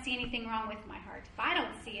though I don't see anything wrong with my heart, if I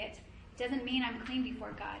don't see it, it doesn't mean I'm clean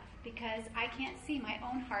before God, because I can't see my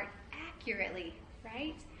own heart accurately,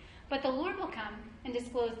 right? But the Lord will come and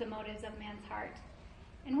disclose the motives of man's heart.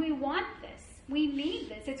 And we want this. We need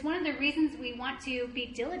this. It's one of the reasons we want to be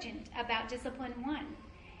diligent about Discipline 1.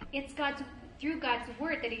 It's through God's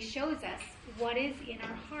word that he shows us what is in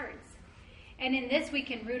our hearts. And in this we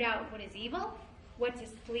can root out what is evil, what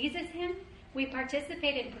displeases him. We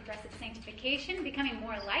participate in progressive sanctification, becoming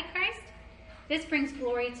more like Christ. This brings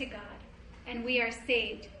glory to God. and we are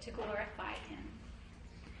saved to glorify him.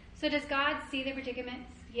 So does God see the predicament?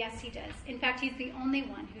 Yes, he does. In fact, he's the only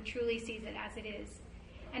one who truly sees it as it is.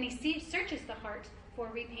 And he searches the heart for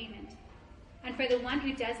repayment. And for the one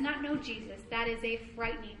who does not know Jesus, that is a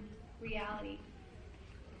frightening reality.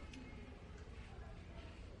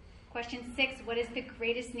 Question 6, what is the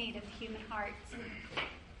greatest need of the human heart?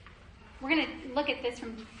 We're going to look at this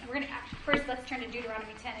first let's turn to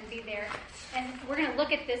Deuteronomy 10 and be there. And we're going to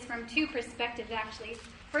look at this from two perspectives, actually.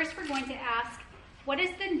 First, we're going to ask, what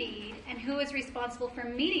is the need and who is responsible for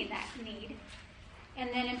meeting that need?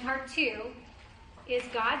 And then in part 2, is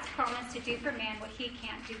God's promise to do for man what he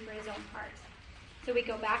can't do for his own heart. So we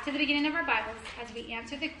go back to the beginning of our Bibles as we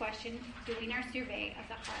answer the question, doing our survey of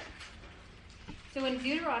the heart. So in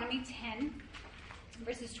Deuteronomy 10,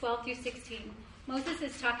 verses 12 through 16, Moses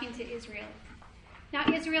is talking to Israel. Now,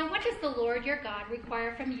 Israel, what does the Lord your God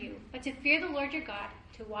require from you, but to fear the Lord your God,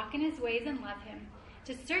 to walk in his ways and love him,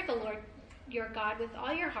 to serve the Lord your God with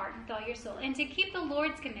all your heart and with all your soul, and to keep the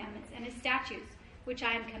Lord's commandments and his statutes, which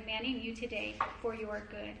I am commanding you today for your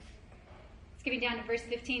good. Skipping down to verse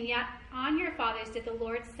 15, yet on your fathers did the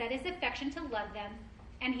Lord set his affection to love them,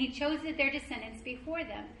 and he chose their descendants before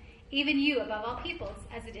them, even you above all peoples,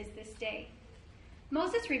 as it is this day.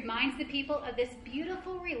 Moses reminds the people of this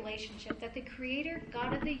beautiful relationship that the Creator,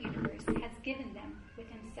 God of the universe, has given them with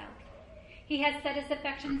himself. He has set his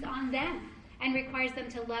affections on them and requires them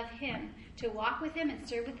to love him, to walk with him and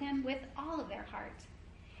serve with him with all of their heart.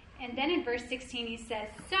 And then in verse 16 he says,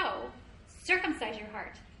 so circumcise your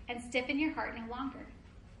heart and stiffen your heart no longer.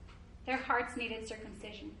 Their hearts needed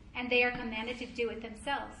circumcision, and they are commanded to do it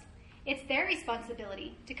themselves. It's their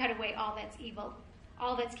responsibility to cut away all that's evil,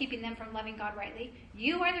 all that's keeping them from loving God rightly.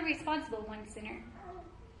 You are the responsible one, sinner.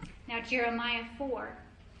 Now Jeremiah 4,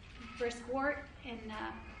 verse 4 and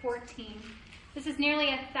 14. This is nearly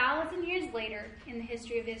 1,000 years later in the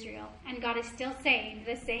history of Israel, and God is still saying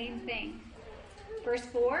the same thing. Verse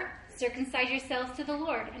 4, circumcise yourselves to the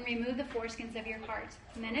Lord and remove the foreskins of your heart,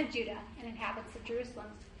 men of Judah and inhabitants of Jerusalem.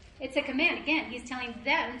 It's a command. Again, he's telling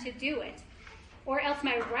them to do it. Or else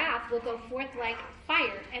my wrath will go forth like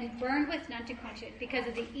fire and burn with none to quench it because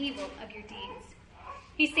of the evil of your deeds.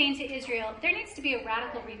 He's saying to Israel, there needs to be a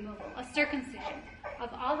radical removal, a circumcision of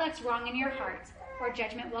all that's wrong in your heart, or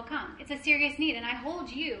judgment will come. It's a serious need, and I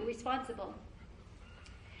hold you responsible.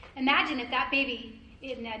 Imagine if that baby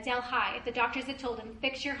in Delhi, if the doctors had told him,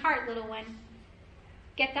 fix your heart, little one,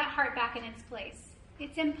 get that heart back in its place.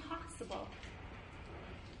 It's impossible.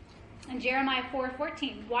 And Jeremiah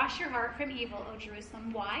 4:14, wash your heart from evil, O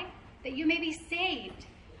Jerusalem. Why? That you may be saved.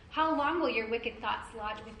 How long will your wicked thoughts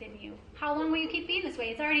lodge within you? How long will you keep being this way?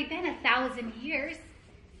 It's already been 1,000 years.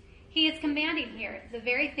 He is commanding here the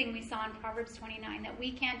very thing we saw in Proverbs 29 that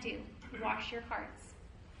we can't do. Wash your hearts.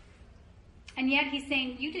 And yet he's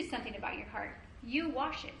saying, you do something about your heart. You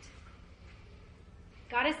wash it.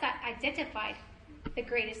 God has identified the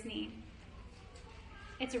greatest need.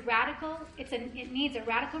 It's radical. It needs a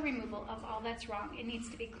radical removal of all that's wrong. It needs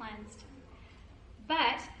to be cleansed.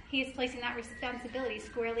 But he is placing that responsibility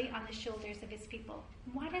squarely on the shoulders of his people.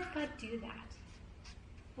 Why does God do that?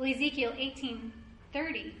 Well, Ezekiel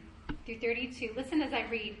 18:30 through 32. Listen as I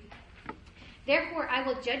read. Therefore I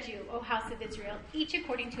will judge you, O house of Israel, each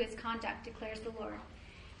according to his conduct, declares the Lord.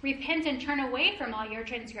 Repent and turn away from all your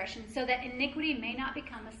transgressions, so that iniquity may not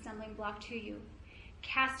become a stumbling block to you.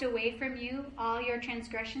 Cast away from you all your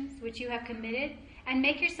transgressions which you have committed, and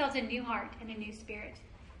make yourselves a new heart and a new spirit.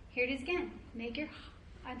 Here it is again. Make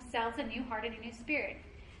yourselves a new heart and a new spirit.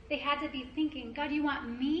 They had to be thinking, God, you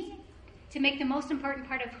want me to make the most important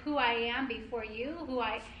part of who I am before you, who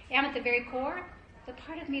I am at the very core? The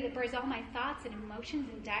part of me that bears all my thoughts and emotions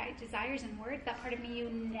and desires and words, that part of me you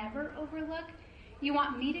never overlook? You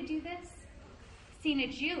want me to do this? Seeing a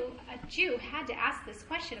Jew had to ask this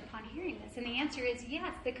question upon hearing this, and the answer is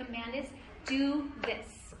yes. The command is, do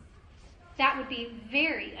this. That would be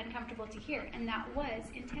very uncomfortable to hear, and that was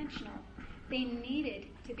intentional. They needed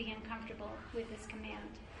to be uncomfortable with this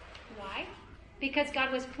command. Why? Because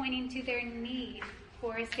God was pointing to their need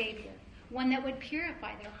for a Savior, one that would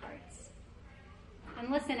purify their hearts.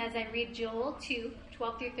 And listen as I read Joel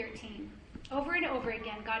 2:12 through 13. Over and over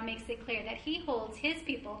again, God makes it clear that he holds his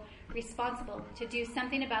people responsible to do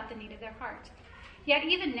something about the need of their heart. Yet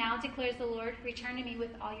even now, declares the Lord, return to me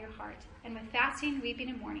with all your heart, and with fasting, weeping,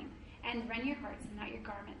 and mourning, and rend your hearts and not your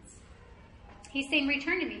garments. He's saying,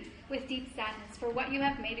 return to me with deep sadness for what you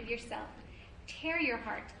have made of yourself. Tear your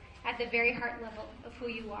heart at the very heart level of who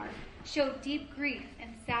you are. Show deep grief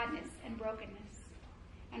and sadness and brokenness.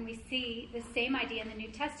 And we see the same idea in the New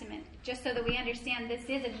Testament, just so that we understand this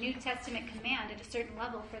is a New Testament command at a certain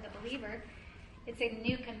level for the believer. It's a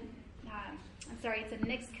it's a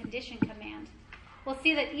mixed condition command. We'll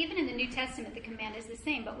see that even in the New Testament, the command is the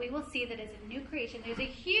same, but we will see that as a new creation, there's a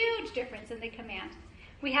huge difference in the command.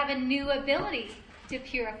 We have a new ability to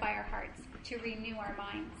purify our hearts, to renew our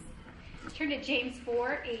minds. Turn to James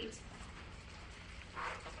 4:8.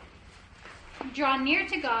 Draw near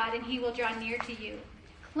to God, and he will draw near to you.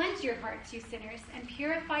 Cleanse your hearts, you sinners, and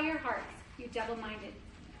purify your hearts, you double-minded.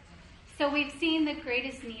 So we've seen the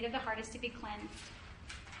greatest need of the heart is to be cleansed.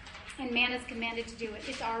 And man is commanded to do it.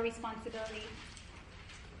 It's our responsibility.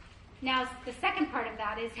 Now, the second part of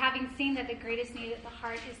that is having seen that the greatest need of the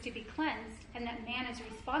heart is to be cleansed and that man is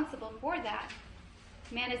responsible for that,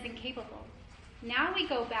 man is incapable. Now we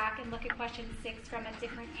go back and look at question 6 from a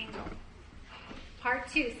different angle. Part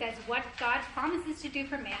 2 says what God promises to do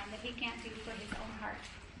for man that he can't do for his own heart.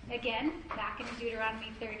 Again, back in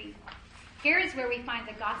Deuteronomy 30. Here is where we find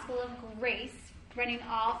the gospel of grace running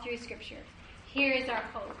all through Scripture. Here is our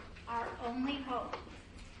hope, our only hope.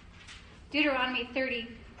 Deuteronomy 30,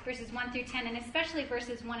 verses 1 through 10, and especially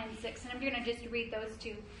verses 1 and 6. And I'm going to just read those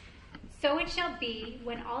two. So it shall be,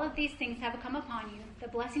 when all of these things have come upon you, the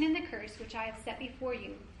blessing and the curse which I have set before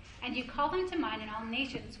you, and you call them to mind in all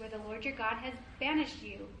nations where the Lord your God has banished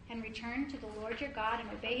you, and return to the Lord your God and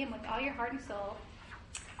obey him with all your heart and soul.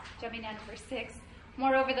 Jumping down to verse 6.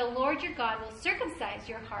 Moreover, the Lord your God will circumcise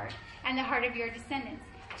your heart and the heart of your descendants,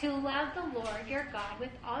 to love the Lord your God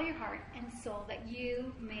with all your heart and soul, that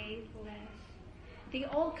you may live. The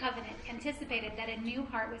old covenant anticipated that a new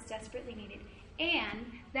heart was desperately needed, and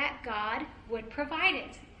that God would provide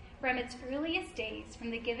it. From its earliest days,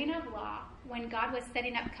 from the giving of law, when God was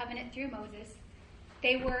setting up covenant through Moses,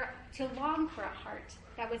 they were to long for a heart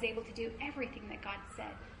that was able to do everything that God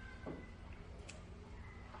said.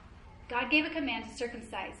 God gave a command to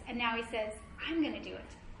circumcise, and now he says, I'm going to do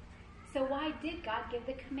it. So why did God give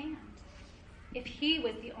the command if he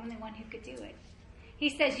was the only one who could do it? He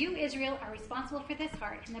says, you, Israel, are responsible for this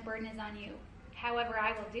heart, and the burden is on you. However,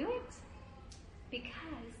 I will do it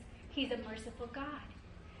because he's a merciful God.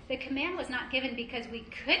 The command was not given because we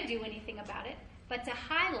could do anything about it, but to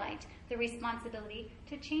highlight the responsibility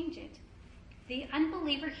to change it. The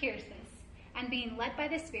unbeliever hears this, and being led by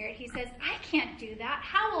the Spirit, he says, I can't do that.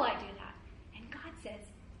 How will I do that? And God says,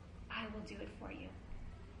 I will do it for you.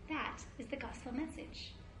 That is the gospel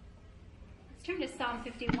message. Let's turn to Psalm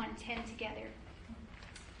 51:10 together.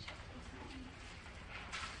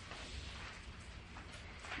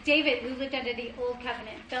 David, who lived under the old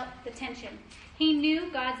covenant, felt the tension. He knew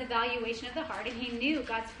God's evaluation of the heart, and he knew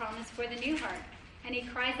God's promise for the new heart. And he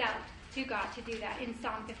cries out to God to do that in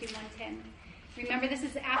Psalm 51:10. Remember, this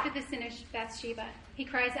is after the sin of Bathsheba. He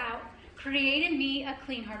cries out, create in me a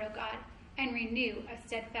clean heart, O God, and renew a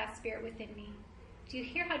steadfast spirit within me. Do you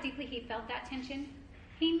hear how deeply he felt that tension?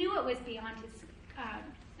 He knew it was beyond his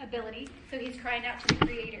ability, so he's crying out to the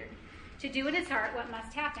Creator to do in his heart what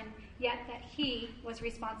must happen, yet that he was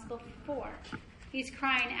responsible for. He's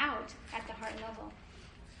crying out at the heart level.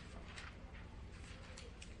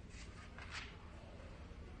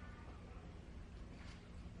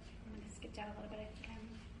 I'm going to skip down a little bit if I can.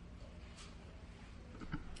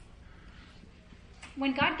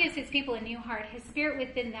 When God gives his people a new heart, his spirit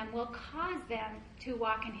within them will cause them to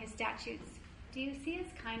walk in his statutes. Do you see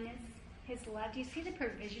his kindness, his love? Do you see the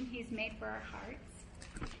provision he's made for our hearts?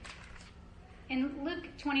 In Luke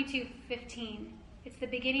 22:15, it's the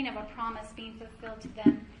beginning of a promise being fulfilled to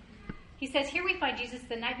them. He says, here we find Jesus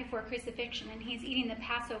the night before crucifixion, and he's eating the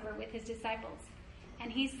Passover with his disciples.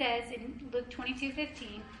 And he says in Luke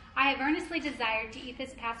 22:15, I have earnestly desired to eat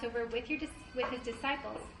this Passover with his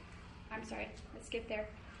disciples. I'm sorry, let's skip there.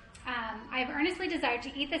 I have earnestly desired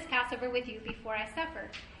to eat this Passover with you before I suffer.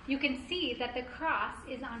 You can see that the cross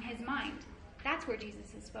is on his mind. That's where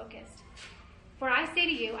Jesus is focused. For I say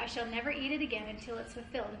to you, I shall never eat it again until it's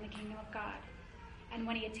fulfilled in the kingdom of God. And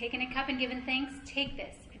when he had taken a cup and given thanks, take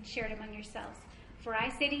this and share it among yourselves. For I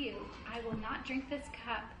say to you, I will not drink this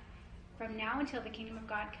cup from now until the kingdom of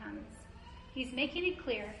God comes. He's making it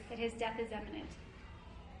clear that his death is imminent.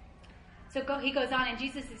 So he goes on, and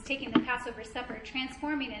Jesus is taking the Passover supper,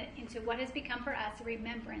 transforming it into what has become for us a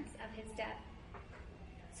remembrance of his death.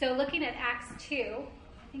 So looking at Acts 2,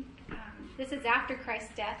 I think this is after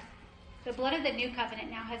Christ's death. The blood of the new covenant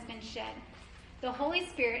now has been shed. The Holy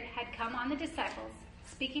Spirit had come on the disciples,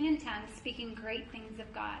 speaking in tongues, speaking great things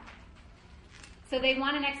of God. So they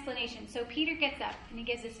want an explanation. So Peter gets up and he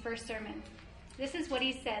gives his first sermon. This is what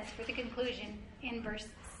he says for the conclusion in verse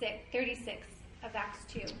 36 of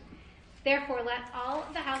Acts 2. Therefore, let all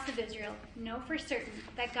the house of Israel know for certain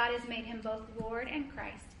that God has made him both Lord and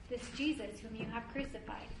Christ, this Jesus whom you have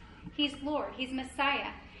crucified. He's Lord, he's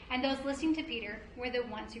Messiah. And those listening to Peter were the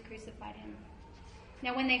ones who crucified him.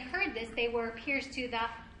 Now, when they heard this, they were pierced to the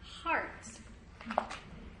heart.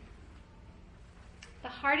 The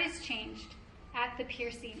heart is changed at the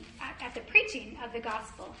preaching of the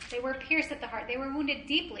gospel. They were pierced at the heart. They were wounded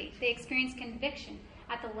deeply. They experienced conviction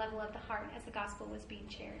at the level of the heart as the gospel was being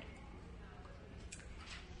shared.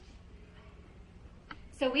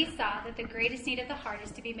 So we saw that the greatest need of the heart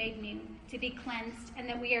is to be made new, to be cleansed, and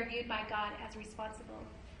that we are viewed by God as responsible.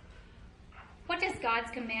 What does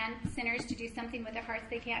God's command sinners to do something with their hearts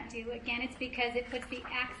they can't do? Again, it's because it puts the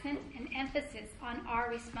accent and emphasis on our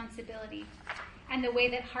responsibility. And the way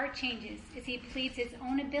that heart changes is he pleads his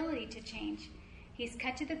own ability to change. He's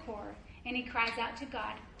cut to the core, and he cries out to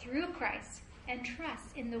God through Christ and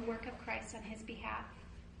trusts in the work of Christ on his behalf.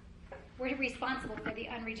 We're responsible for the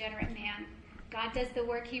unregenerate man. God does the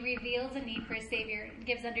work. He reveals a need for a Savior and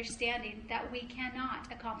gives understanding that we cannot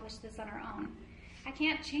accomplish this on our own. I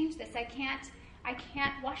can't change this. I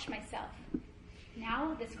can't wash myself.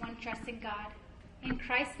 Now, this one trusts in God, in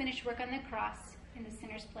Christ's finished work on the cross in the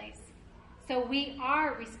sinner's place. So we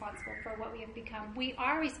are responsible for what we have become. We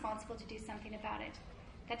are responsible to do something about it.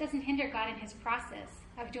 That doesn't hinder God in his process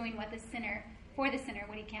of doing what for the sinner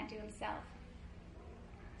what he can't do himself.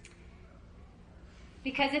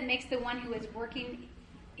 Because it makes the one who is working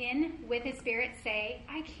in with his Spirit say,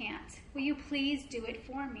 I can't. Will you please do it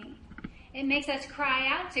for me? It makes us cry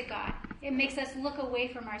out to God. It makes us look away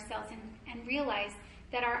from ourselves and realize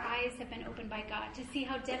that our eyes have been opened by God to see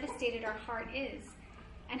how devastated our heart is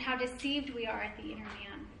and how deceived we are at the inner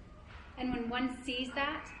man. And when one sees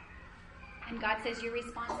that, and God says, you're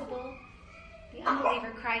responsible, the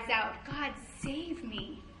unbeliever cries out, God, save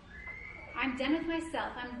me. I'm done with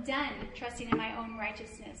myself. I'm done trusting in my own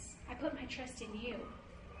righteousness. I put my trust in you.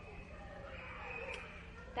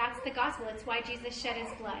 That's the gospel. It's why Jesus shed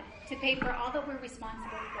his blood, to pay for all that we're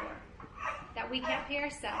responsible for, that we can't pay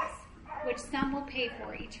ourselves, which some will pay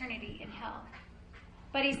for eternity in hell.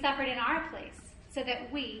 But he suffered in our place so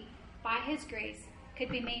that we, by his grace, could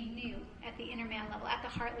be made new at the inner man level, at the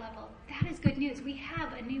heart level. That is good news. We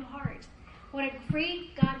have a new heart. What a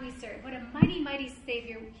great God we serve. What a mighty, mighty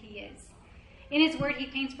Savior he is. In his word, he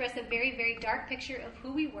paints for us a very, very dark picture of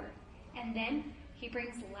who we were, and then he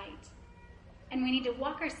brings light. And we need to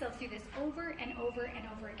walk ourselves through this over and over and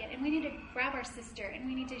over again. And we need to grab our sister, and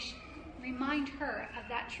we need to remind her of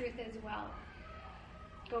that truth as well.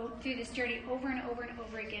 Go through this journey over and over and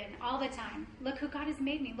over again, all the time. Look who God has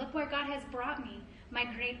made me. Look where God has brought me. My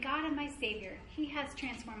great God and my Savior. He has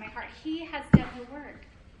transformed my heart. He has done the work.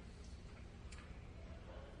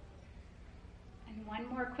 And one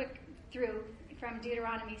more quick through from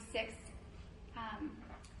Deuteronomy 6.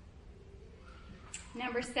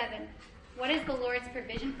 Number 7. What is the Lord's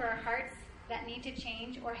provision for our hearts that need to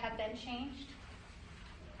change or have been changed?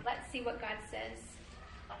 Let's see what God says.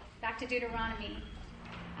 Back to Deuteronomy.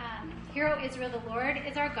 Hear, O Israel, the Lord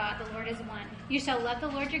is our God, the Lord is one. You shall love the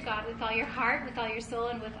Lord your God with all your heart, with all your soul,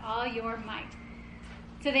 and with all your might.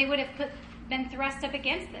 So they would have been thrust up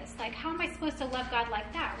against this. Like, how am I supposed to love God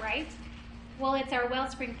like that, right? Well, it's our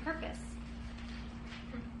wellspring purpose.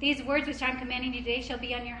 These words which I'm commanding you today shall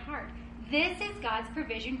be on your heart. This is God's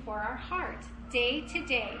provision for our heart, day to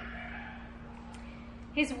day.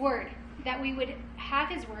 His word, that we would have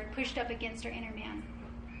his word pushed up against our inner man.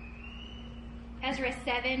 Ezra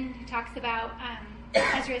 7 talks about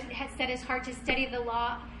Ezra has set his heart to study the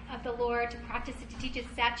law of the Lord, to practice it, to teach his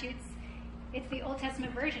statutes. It's the Old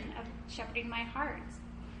Testament version of shepherding my heart.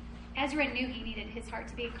 Ezra knew he needed his heart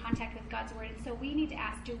to be in contact with God's word. And so we need to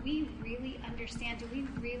ask, do we really understand? Do we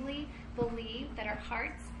really believe that our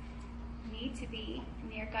hearts need to be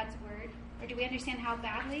near God's word? Or do we understand how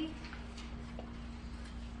badly?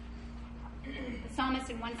 The psalmist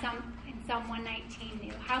in Psalm 119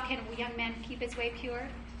 knew, how can a young man keep his way pure?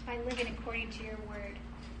 By living according to your word.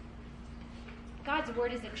 God's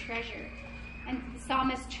word is a treasure. And the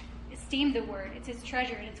psalmist esteemed the word. It's his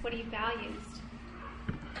treasure, and it's what he values.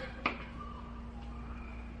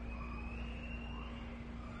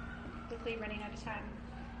 Quickly running out of time.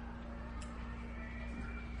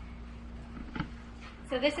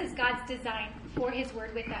 So this is God's design for his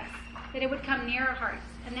word with us, that it would come near our hearts,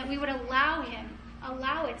 and that we would allow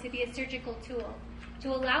it to be a surgical tool, to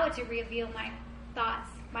allow it to reveal my thoughts,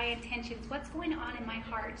 my intentions, what's going on in my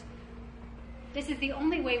heart. This is the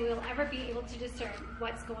only way we will ever be able to discern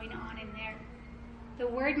what's going on in there. The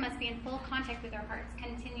word must be in full contact with our hearts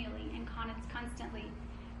continually and constantly,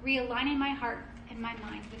 realigning my heart and my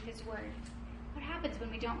mind with his word. What happens when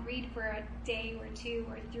we don't read for a day or 2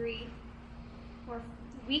 or 3 or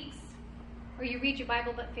weeks? Or you read your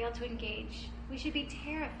Bible but fail to engage? We should be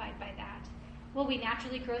terrified by that. Will we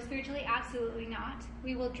naturally grow spiritually? Absolutely not.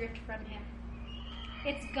 We will drift from him.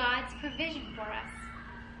 It's God's provision for us.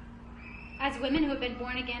 As women who have been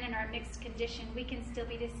born again and are a mixed condition, we can still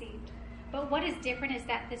be deceived. But what is different is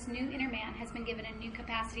that this new inner man has been given a new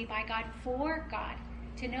capacity by God for God,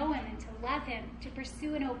 to know him and to love him, to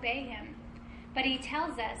pursue and obey him. But he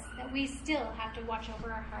tells us that we still have to watch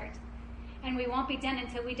over our heart. And we won't be done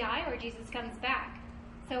until we die or Jesus comes back.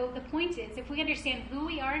 So the point is, if we understand who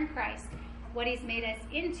we are in Christ, what he's made us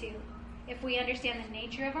into, if we understand the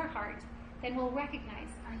nature of our heart, then we'll recognize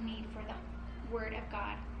our need for the Word of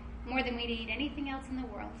God. More than we need anything else in the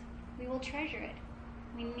world, we will treasure it.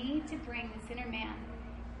 We need to bring this inner man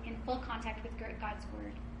in full contact with God's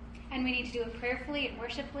Word. And we need to do it prayerfully and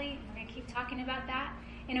worshipfully. We're going to keep talking about that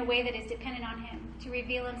in a way that is dependent on him, to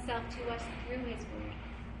reveal himself to us through his Word.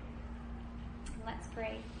 Let's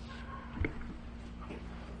pray.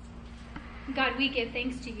 God, we give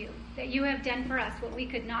thanks to you that you have done for us what we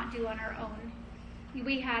could not do on our own.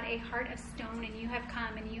 We had a heart of stone, and you have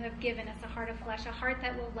come and you have given us a heart of flesh, a heart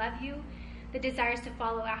that will love you, that desires to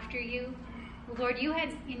follow after you. Lord, you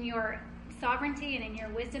had, in your sovereignty and in your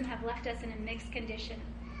wisdom, have left us in a mixed condition,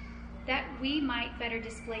 that we might better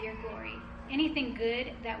display your glory. Anything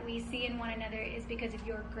good that we see in one another is because of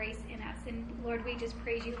your grace in us. And Lord, we just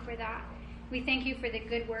praise you for that. We thank you for the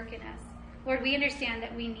good work in us. Lord, we understand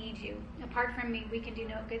that we need you. Apart from me, we can do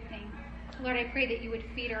no good thing. Lord, I pray that you would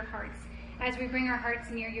feed our hearts as we bring our hearts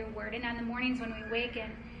near your word. And on the mornings when we wake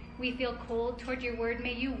and we feel cold toward your word,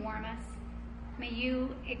 may you warm us. May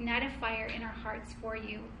you ignite a fire in our hearts for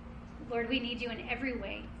you. Lord, we need you in every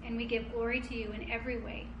way, and we give glory to you in every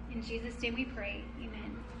way. In Jesus' name we pray.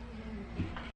 Amen.